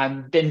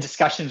I'm in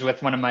discussions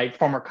with one of my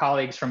former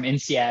colleagues from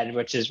INSEAD,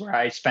 which is where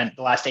I spent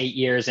the last 8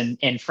 years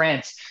in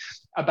France,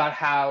 about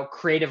how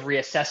creative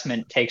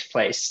reassessment takes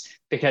place,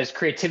 because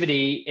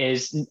creativity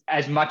is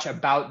as much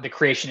about the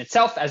creation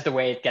itself as the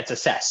way it gets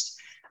assessed.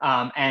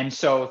 And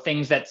so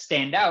things that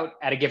stand out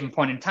at a given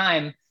point in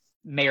time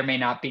may or may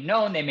not be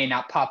known. They may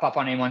not pop up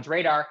on anyone's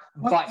radar.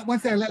 But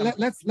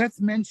let's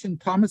mention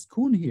Thomas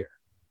Kuhn here.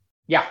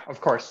 Yeah,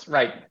 of course.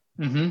 Right.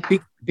 Mm-hmm.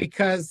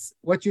 Because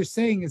what you're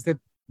saying is that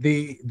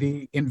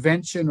the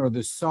invention or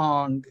the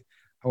song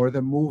or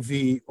the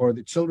movie or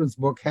the children's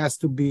book has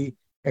to be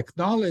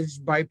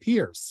acknowledged by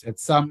peers at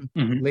some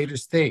later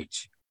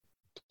stage.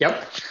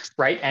 Yep.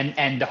 Right.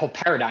 And the whole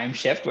paradigm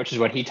shift, which is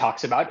what he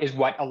talks about, is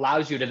what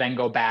allows you to then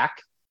go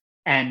back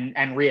and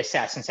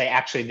reassess and say,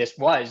 actually, this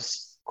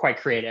was quite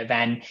creative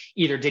and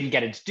either didn't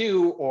get its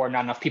due or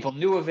not enough people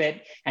knew of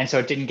it. And so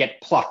it didn't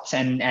get plucked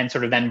and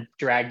sort of then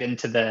dragged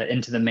into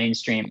the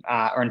mainstream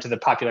or into the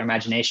popular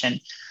imagination.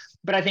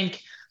 But I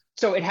think,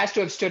 so it has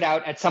to have stood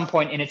out at some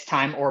point in its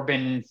time or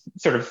been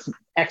sort of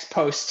ex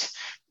post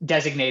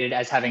designated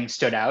as having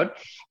stood out.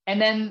 And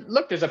then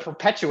look, there's a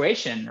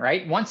perpetuation,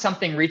 right? Once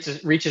something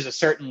reaches a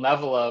certain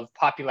level of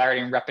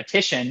popularity and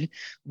repetition,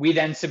 we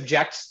then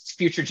subject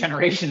future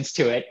generations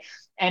to it.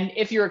 And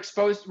if you're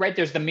exposed, right,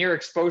 there's the mere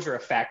exposure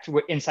effect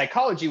in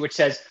psychology, which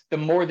says the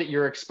more that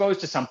you're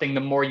exposed to something,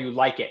 the more you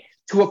like it,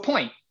 to a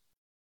point.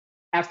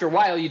 After a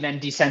while, you then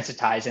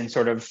desensitize and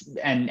sort of,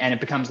 and it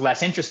becomes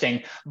less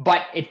interesting,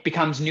 but it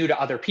becomes new to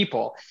other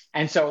people.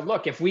 And so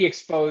look, if we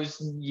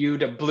expose you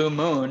to Blue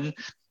Moon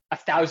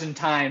 1,000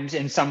 times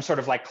in some sort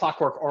of like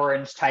Clockwork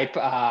Orange type,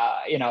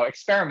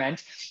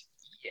 experiment,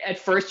 at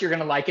first you're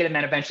going to like it, and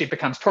then eventually it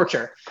becomes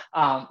torture.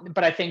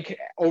 But I think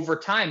over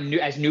time,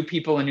 as new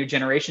people and new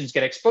generations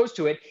get exposed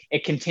to it,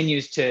 it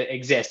continues to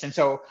exist. And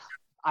so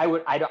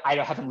I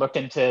haven't looked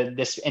into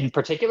this in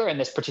particular, in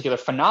this particular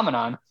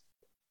phenomenon,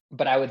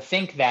 but I would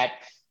think that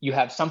you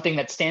have something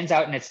that stands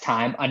out in its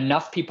time,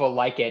 enough people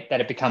like it that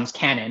it becomes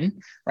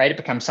canon, right? It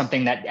becomes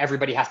something that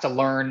everybody has to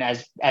learn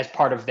as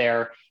part of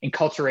their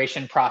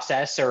enculturation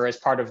process or as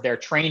part of their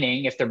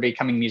training if they're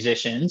becoming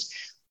musicians.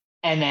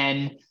 And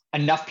then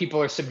enough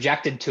people are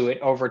subjected to it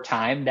over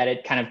time that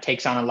it kind of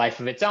takes on a life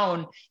of its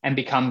own and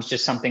becomes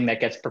just something that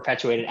gets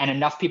perpetuated. And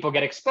enough people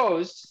get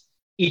exposed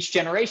each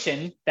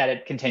generation that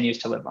it continues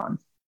to live on.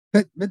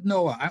 But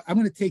Noah, I'm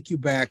going to take you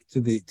back to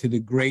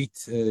the great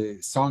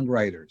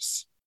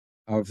songwriters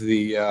of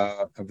the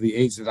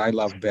age that I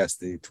love best,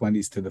 the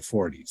 20s to the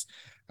 40s.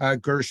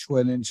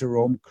 Gershwin and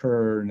Jerome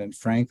Kern and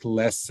Frank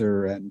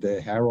Lesser and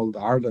Harold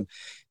Arlen.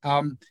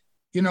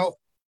 The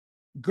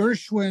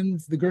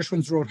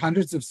Gershwins wrote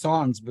hundreds of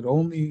songs, but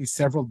only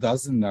several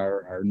dozen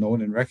are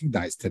known and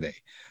recognized today.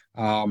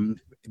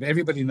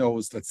 Everybody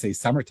knows, let's say,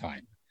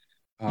 Summertime.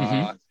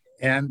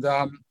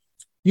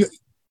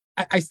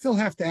 I still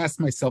have to ask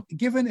myself,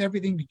 given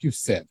everything that you've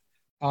said,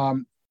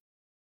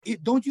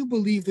 don't you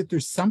believe that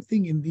there's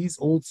something in these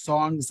old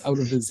songs out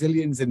of the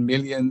zillions and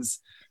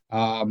millions,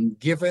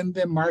 given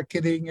the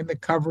marketing and the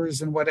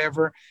covers and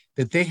whatever,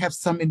 that they have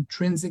some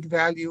intrinsic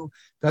value?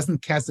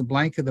 Doesn't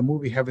Casablanca, the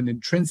movie, have an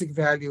intrinsic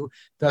value?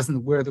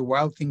 Doesn't Where the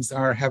Wild Things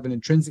Are have an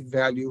intrinsic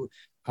value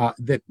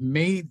that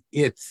made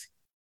it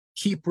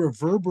keep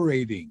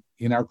reverberating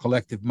in our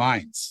collective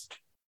minds?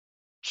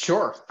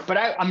 Sure. But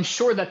I'm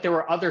sure that there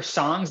were other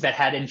songs that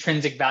had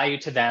intrinsic value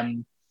to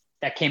them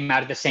that came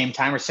out at the same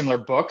time, or similar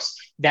books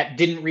that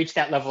didn't reach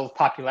that level of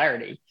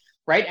popularity,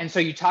 right? And so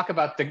you talk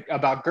about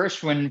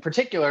Gershwin in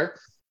particular,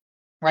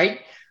 right?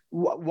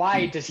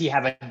 Why does he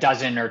have a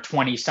dozen or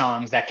 20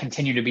 songs that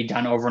continue to be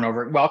done over and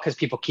over? Well, because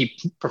people keep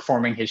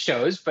performing his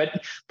shows,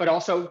 but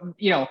also,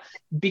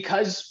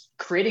 because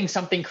creating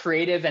something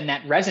creative and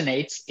that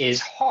resonates is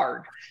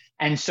hard.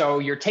 And so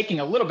you're taking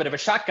a little bit of a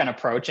shotgun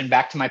approach. And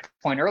back to my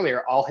point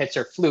earlier, all hits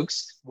are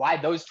flukes. Why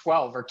those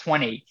 12 or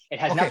 20? It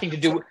has nothing to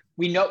do.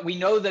 We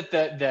know that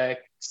the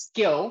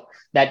skill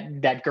that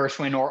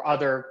Gershwin or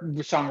other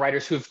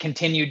songwriters who've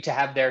continued to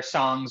have their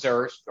songs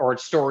or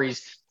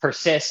stories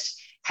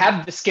persist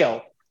have the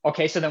skill.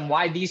 Okay, so then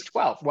why these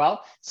 12?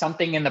 Well,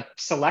 something in the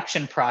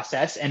selection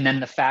process, and then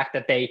the fact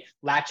that they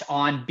latch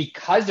on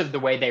because of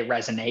the way they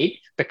resonate,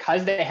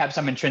 because they have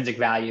some intrinsic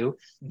value,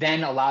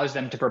 then allows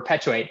them to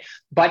perpetuate.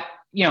 But,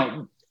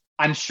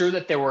 I'm sure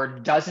that there were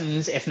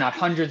dozens, if not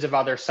hundreds of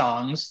other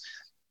songs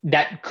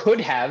that could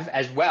have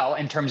as well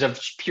in terms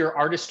of pure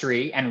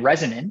artistry and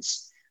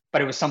resonance.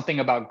 But it was something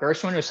about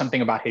Gershwin, it was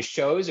something about his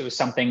shows, it was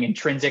something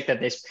intrinsic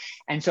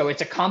and so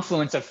it's a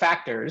confluence of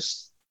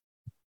factors.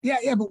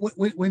 Yeah, but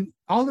when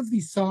all of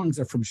these songs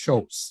are from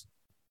shows,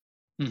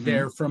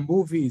 they're from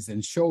movies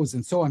and shows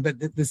and so on, but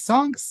the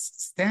songs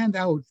stand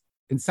out,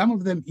 and some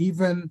of them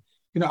even,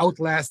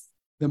 outlast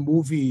the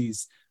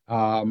movies.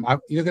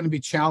 You're going to be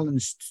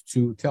challenged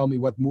to tell me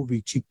what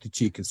movie Cheek to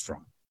Cheek is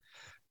from.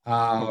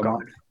 Oh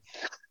God.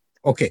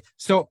 Okay,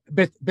 so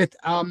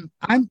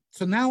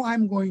now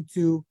I'm going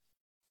to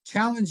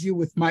challenge you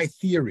with my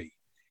theory,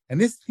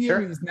 and this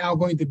theory is now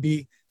going to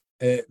be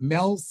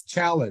Mel's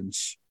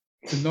challenge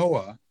to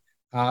Noah,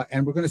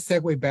 and we're going to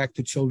segue back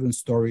to children's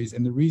stories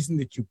and the reason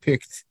that you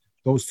picked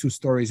those two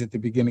stories at the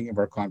beginning of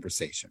our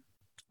conversation,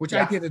 which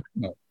I didn't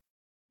know.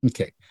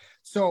 Okay,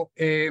 so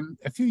a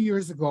few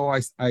years ago,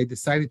 I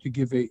decided to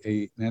give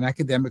an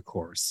academic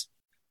course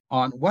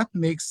on what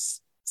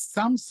makes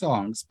some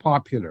songs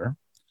popular,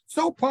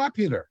 so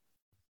popular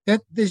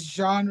that the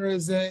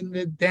genres and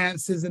the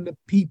dances and the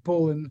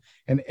people and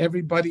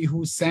everybody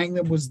who sang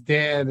them was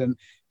dead,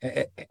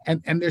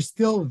 and they're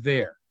still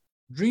there.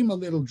 Dream a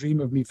Little Dream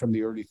of Me from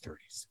the early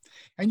 30s.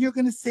 And you're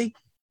going to say,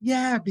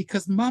 yeah,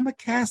 because Mama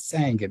Cass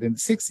sang it in the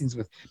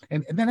 60s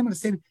and then I'm going to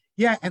say,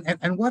 yeah,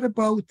 and what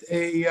about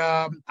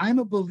I'm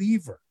a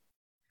Believer?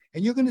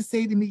 And you're going to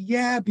say to me,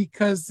 yeah,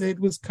 because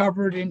it was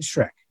covered in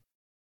Shrek.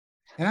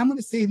 And I'm going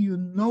to say to you,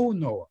 no,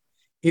 Noah,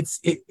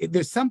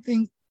 there's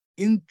something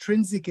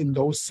intrinsic in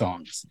those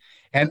songs.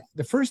 And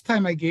the first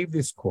time I gave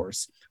this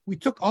course, we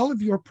took all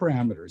of your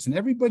parameters and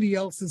everybody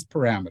else's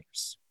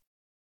parameters.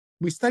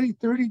 We studied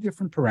 30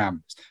 different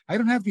parameters. I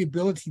don't have the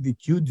ability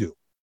that you do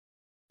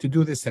to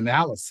do this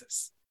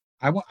analysis.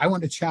 I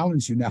want to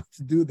challenge you now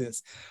to do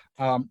this.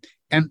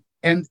 And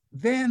And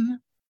then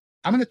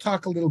I'm going to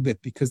talk a little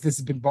bit because this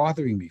has been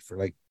bothering me for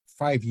like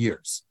 5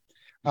 years.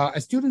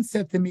 A student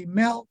said to me,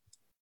 Mel,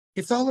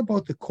 it's all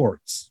about the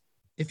chords.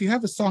 If you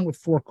have a song with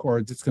 4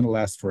 chords, it's going to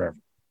last forever.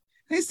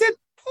 And I said,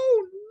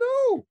 oh,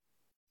 no.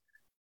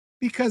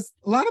 Because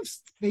a lot of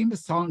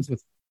famous songs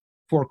with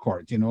 4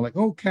 chords, like,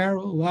 oh,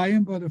 Carol, I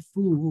am but a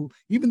fool.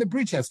 Even the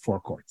bridge has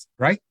 4 chords,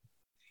 right?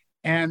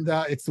 And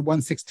it's the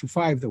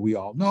 1-6-2-5 that we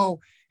all know.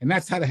 And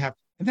that's how to have.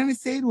 And then I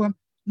say to him,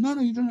 no,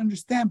 you don't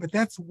understand. But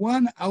that's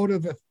 1 out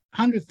of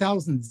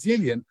 100,000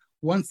 zillion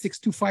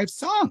 1-6-2-5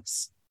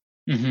 songs.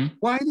 Mm-hmm.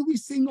 Why do we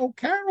sing Oh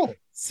Carol?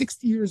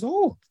 60 years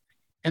old.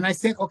 And I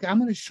said, okay, I'm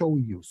going to show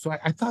you. So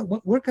I thought,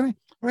 where can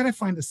I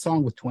find a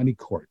song with 20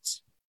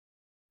 chords?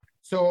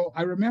 So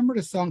I remembered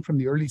a song from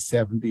the early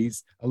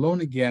 70s,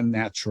 Alone Again,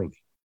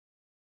 Naturally.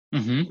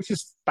 Mm-hmm. Which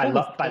is by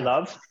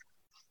Love?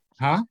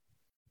 Huh?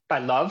 By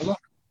Love?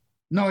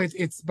 No,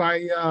 it's by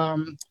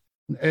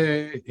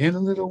In a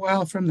Little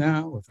While From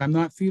Now, If I'm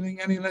Not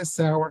Feeling Any Less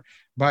Sour,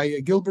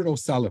 by Gilbert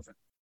O'Sullivan.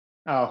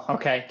 Oh,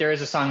 okay. There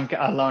is a song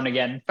Alone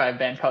Again by a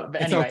band called.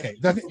 But anyway.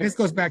 It's okay. This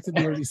goes back to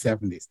the early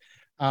 70s.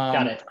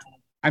 Got it.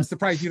 I'm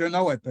surprised you don't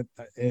know it,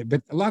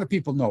 but a lot of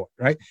people know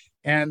it, right?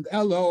 And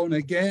Alone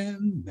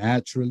Again,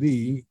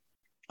 Naturally.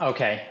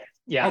 Okay.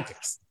 Yeah. Okay.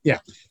 Yeah.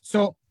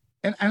 So,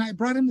 and I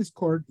brought him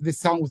this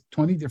song with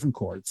 20 different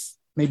chords,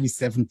 maybe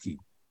 17.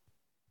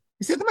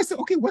 He said to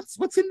myself, okay,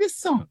 what's in this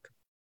song?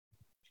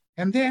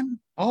 And then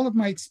all of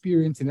my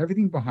experience and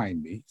everything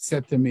behind me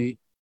said to me,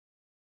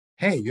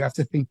 hey, you have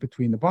to think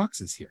between the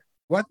boxes here.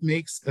 What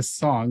makes a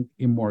song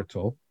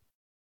immortal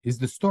is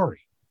the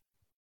story.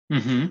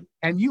 Mm-hmm.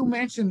 And you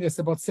mentioned this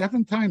about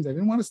 7 times. I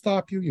didn't want to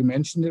stop you. You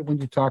mentioned it when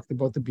you talked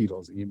about the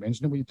Beatles, and you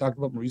mentioned it when you talked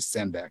about Maurice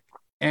Sendak.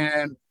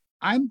 And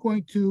I'm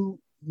going to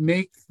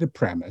make the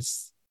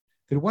premise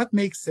that what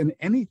makes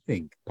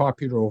anything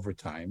popular over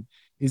time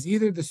is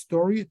either the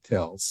story it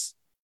tells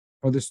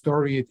or the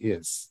story it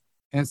is.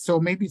 And so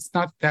maybe it's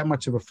not that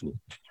much of a fluke.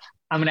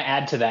 I'm going to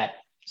add to that.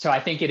 So I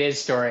think it is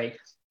story,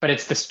 but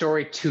it's the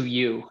story to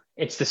you.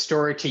 It's the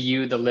story to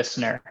you, the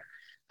listener,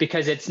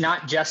 because it's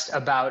not just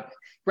about,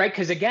 right?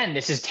 Because again,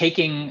 it's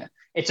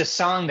a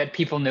song that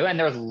people knew, and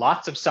there's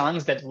lots of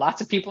songs that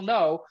lots of people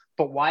know,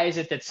 but why is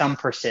it that some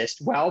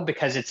persist? Well,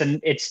 because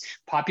it's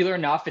popular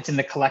enough, it's in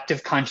the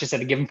collective conscious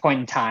at a given point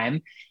in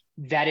time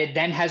that it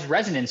then has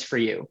resonance for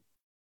you.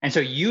 And so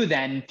you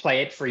then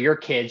play it for your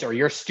kids or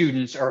your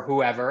students or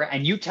whoever,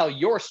 and you tell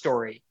your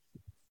story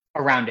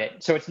around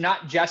it. So it's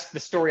not just the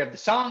story of the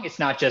song. It's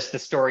not just the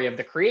story of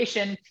the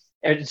creation.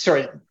 It's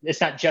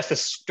not just the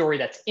story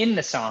that's in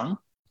the song.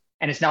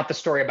 And it's not the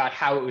story about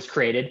how it was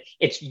created.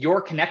 It's your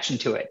connection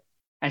to it.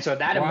 And so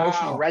that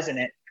emotional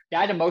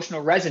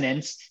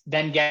resonance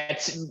then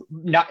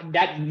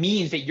that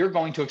means that you're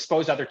going to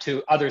expose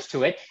others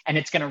to it, and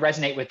it's going to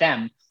resonate with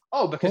them.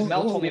 Oh, because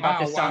Mel told me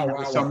about this song that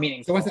was so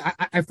meaningful. So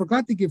I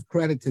forgot to give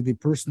credit to the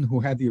person who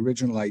had the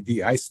original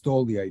idea. I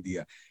stole the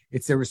idea.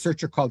 It's a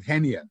researcher called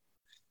Henian,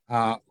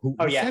 who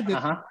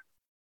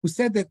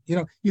said that,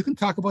 you can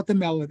talk about the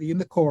melody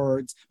and the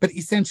chords, but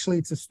essentially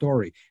it's a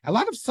story. A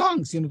lot of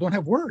songs, don't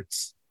have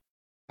words,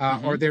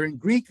 or they're in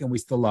Greek and we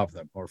still love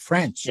them, or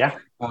French. Yeah.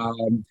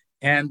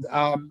 And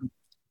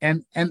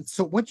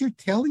so what you're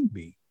telling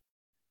me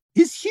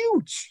is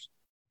huge.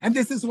 And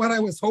this is what I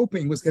was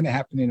hoping was going to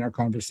happen in our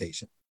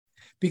conversation,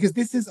 because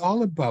this is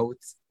all about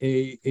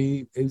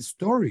a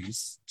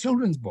stories,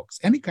 children's books,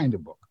 any kind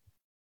of book.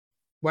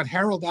 What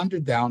Harold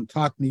Underdown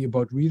taught me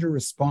about reader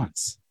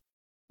response.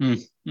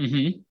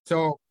 Mm-hmm.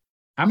 So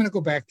I'm going to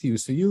go back to you.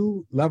 So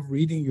you love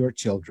reading your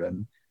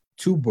children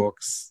 2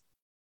 books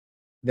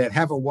that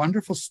have a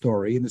wonderful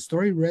story, and the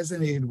story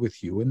resonated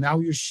with you. And now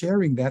you're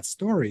sharing that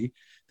story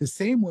the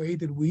same way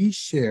that we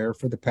share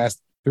for the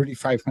past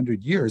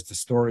 3,500 years, the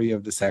story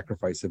of the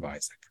sacrifice of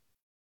Isaac.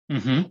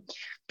 Mm-hmm.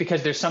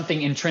 Because there's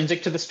something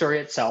intrinsic to the story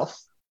itself.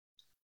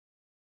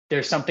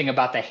 There's something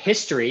about the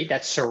history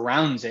that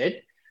surrounds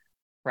it,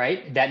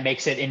 right? That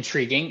makes it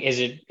intriguing. Is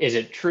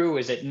it true?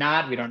 Is it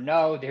not? We don't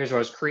know. Here's what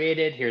was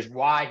created. Here's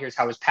why. Here's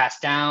how it was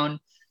passed down,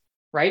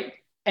 right?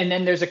 And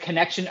then there's a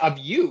connection of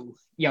you,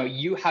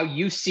 how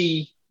you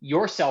see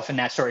yourself in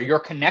that story, your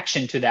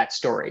connection to that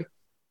story.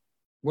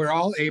 We're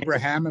all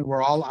Abraham and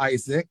we're all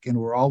Isaac and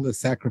we're all the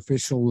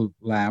sacrificial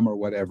lamb or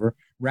whatever,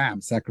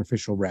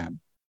 sacrificial ram.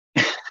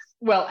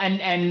 Well,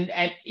 and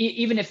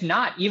even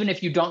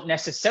if you don't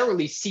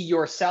necessarily see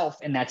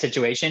yourself in that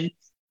situation,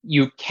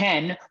 you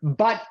can,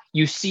 but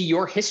you see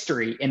your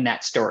history in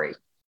that story,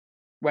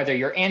 whether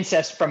your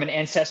from an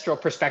ancestral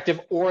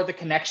perspective or the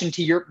connection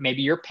to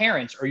maybe your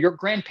parents or your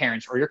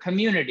grandparents or your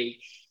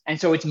community. And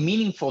so it's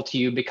meaningful to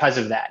you because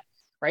of that,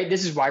 right?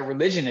 This is why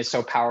religion is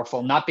so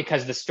powerful, not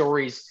because the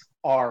stories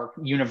are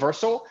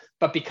universal,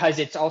 but because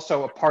it's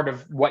also a part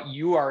of what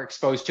you are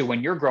exposed to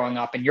when you're growing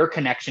up and your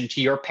connection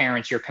to your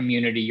parents, your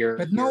community,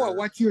 But Noah,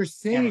 what you're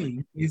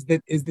saying is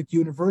that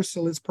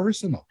universal is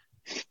personal.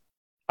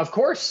 Of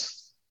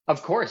course,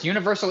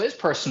 universal is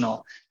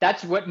personal.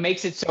 That's what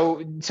makes it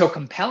so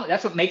compelling.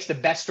 That's what makes the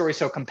best story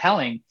so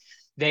compelling,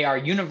 they are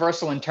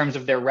universal in terms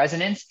of their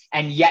resonance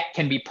and yet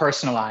can be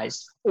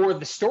personalized, or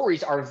the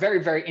stories are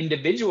very, very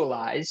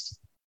individualized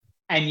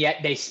and yet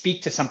they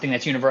speak to something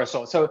that's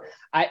universal. So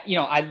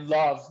I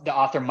love the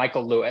author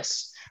Michael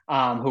Lewis,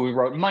 who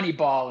wrote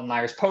Moneyball and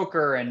Liar's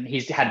Poker, and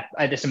he's had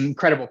this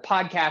incredible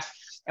podcast.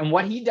 And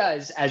what he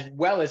does as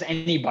well as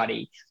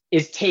anybody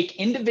is take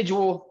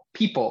individual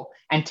people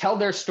and tell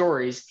their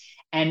stories,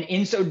 and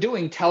in so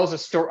doing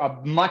tells a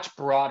much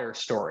broader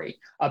story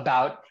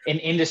about an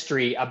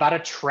industry, about a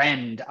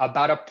trend,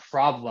 about a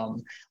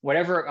problem,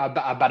 whatever,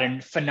 about a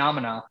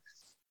phenomenon.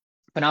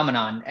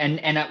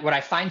 And what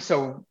I find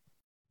so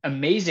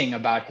amazing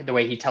about the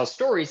way he tells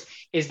stories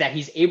is that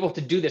he's able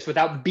to do this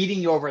without beating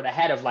you over the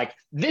head of like,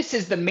 this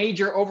is the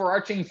major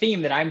overarching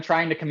theme that I'm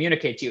trying to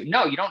communicate to you.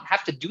 No, you don't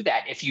have to do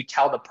that. If you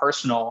tell the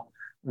personal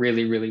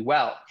really, really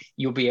well,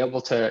 you'll be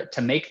able to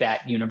make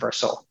that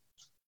universal.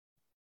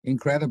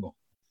 Incredible.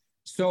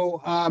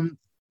 So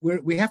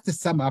we have to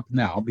sum up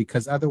now,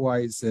 because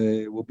otherwise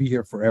we'll be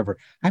here forever.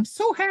 I'm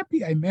so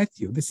happy I met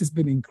you. This has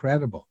been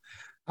incredible.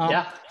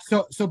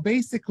 So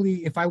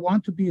basically, if I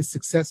want to be a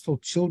successful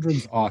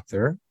children's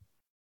author,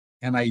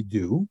 and I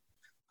do,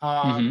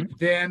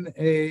 then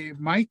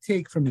my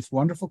take from this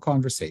wonderful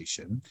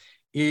conversation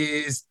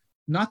is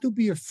not to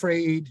be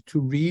afraid to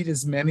read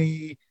as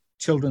many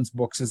children's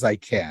books as I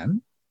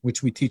can,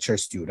 which we teach our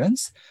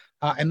students,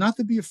 and not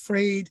to be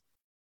afraid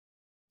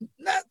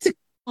not to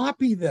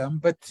copy them,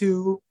 but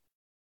to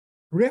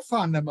riff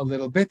on them a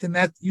little bit, and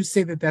that you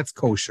say that that's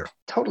kosher.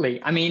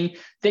 Totally. I mean,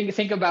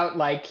 think about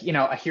like,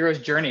 A Hero's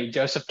Journey,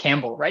 Joseph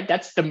Campbell, right?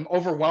 That's the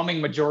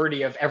overwhelming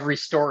majority of every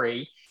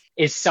story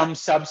is some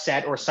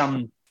subset or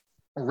some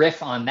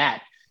riff on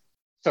that.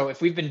 So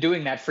if we've been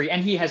doing that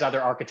and he has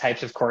other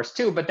archetypes, of course,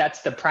 too, but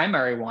that's the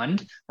primary one,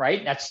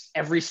 right? That's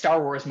every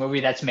Star Wars movie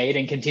that's made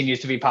and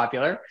continues to be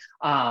popular.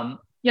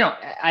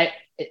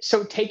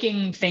 So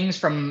taking things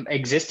from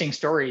existing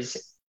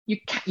stories,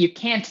 you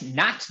can't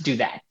not do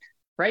that.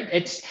 Right?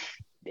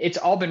 It's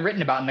all been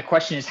written about. And the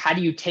question is, how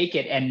do you take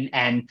it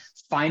and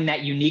find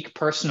that unique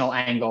personal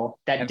angle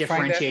that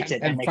differentiates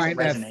it and makes it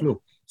resonate?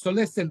 So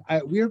listen,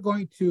 we're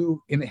going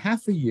to, in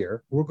half a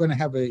year, we're going to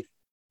have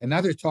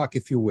another talk,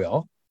 if you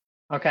will.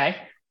 Okay.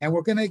 And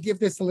we're going to give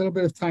this a little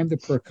bit of time to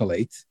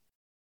percolate.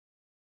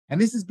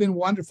 And this has been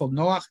wonderful.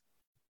 Noach,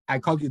 I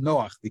called you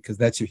Noach because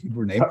that's your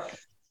Hebrew name.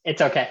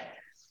 It's okay.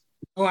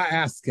 Noah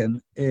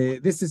Askin,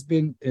 this has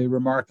been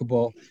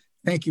remarkable.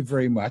 Thank you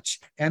very much.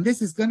 And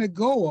this is going to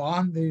go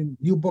on the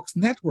New Books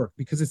Network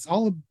because it's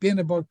all been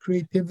about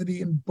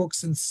creativity and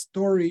books and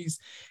stories.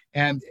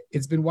 And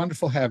it's been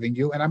wonderful having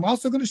you. And I'm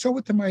also going to show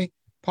it to my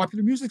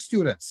popular music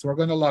students who are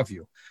going to love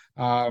you.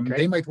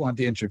 They might want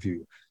to interview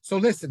you. So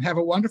listen, have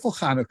a wonderful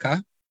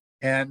Hanukkah.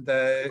 And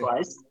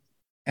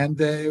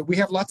we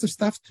have lots of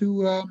stuff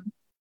to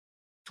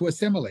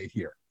assimilate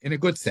here in a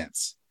good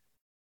sense.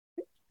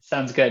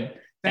 Sounds good.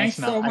 Thanks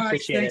so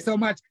much. Thanks so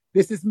much.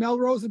 This is Mel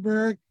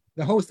Rosenberg,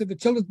 the host of the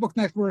Children's Book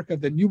Network,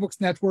 of the New Books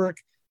Network.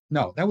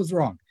 No, that was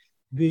wrong.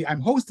 I'm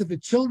host of the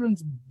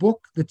children's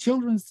book,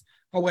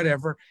 or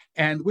whatever,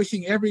 and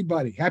wishing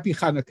everybody happy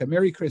Hanukkah,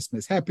 Merry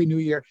Christmas, Happy New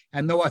Year.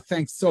 And Noah,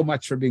 thanks so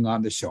much for being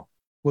on the show.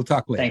 We'll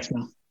talk later. Thanks,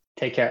 Mel.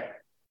 Take care.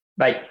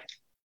 Bye.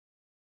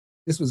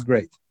 This was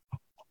great.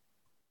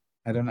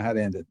 I don't know how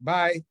to end it.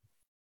 Bye.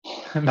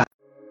 Bye.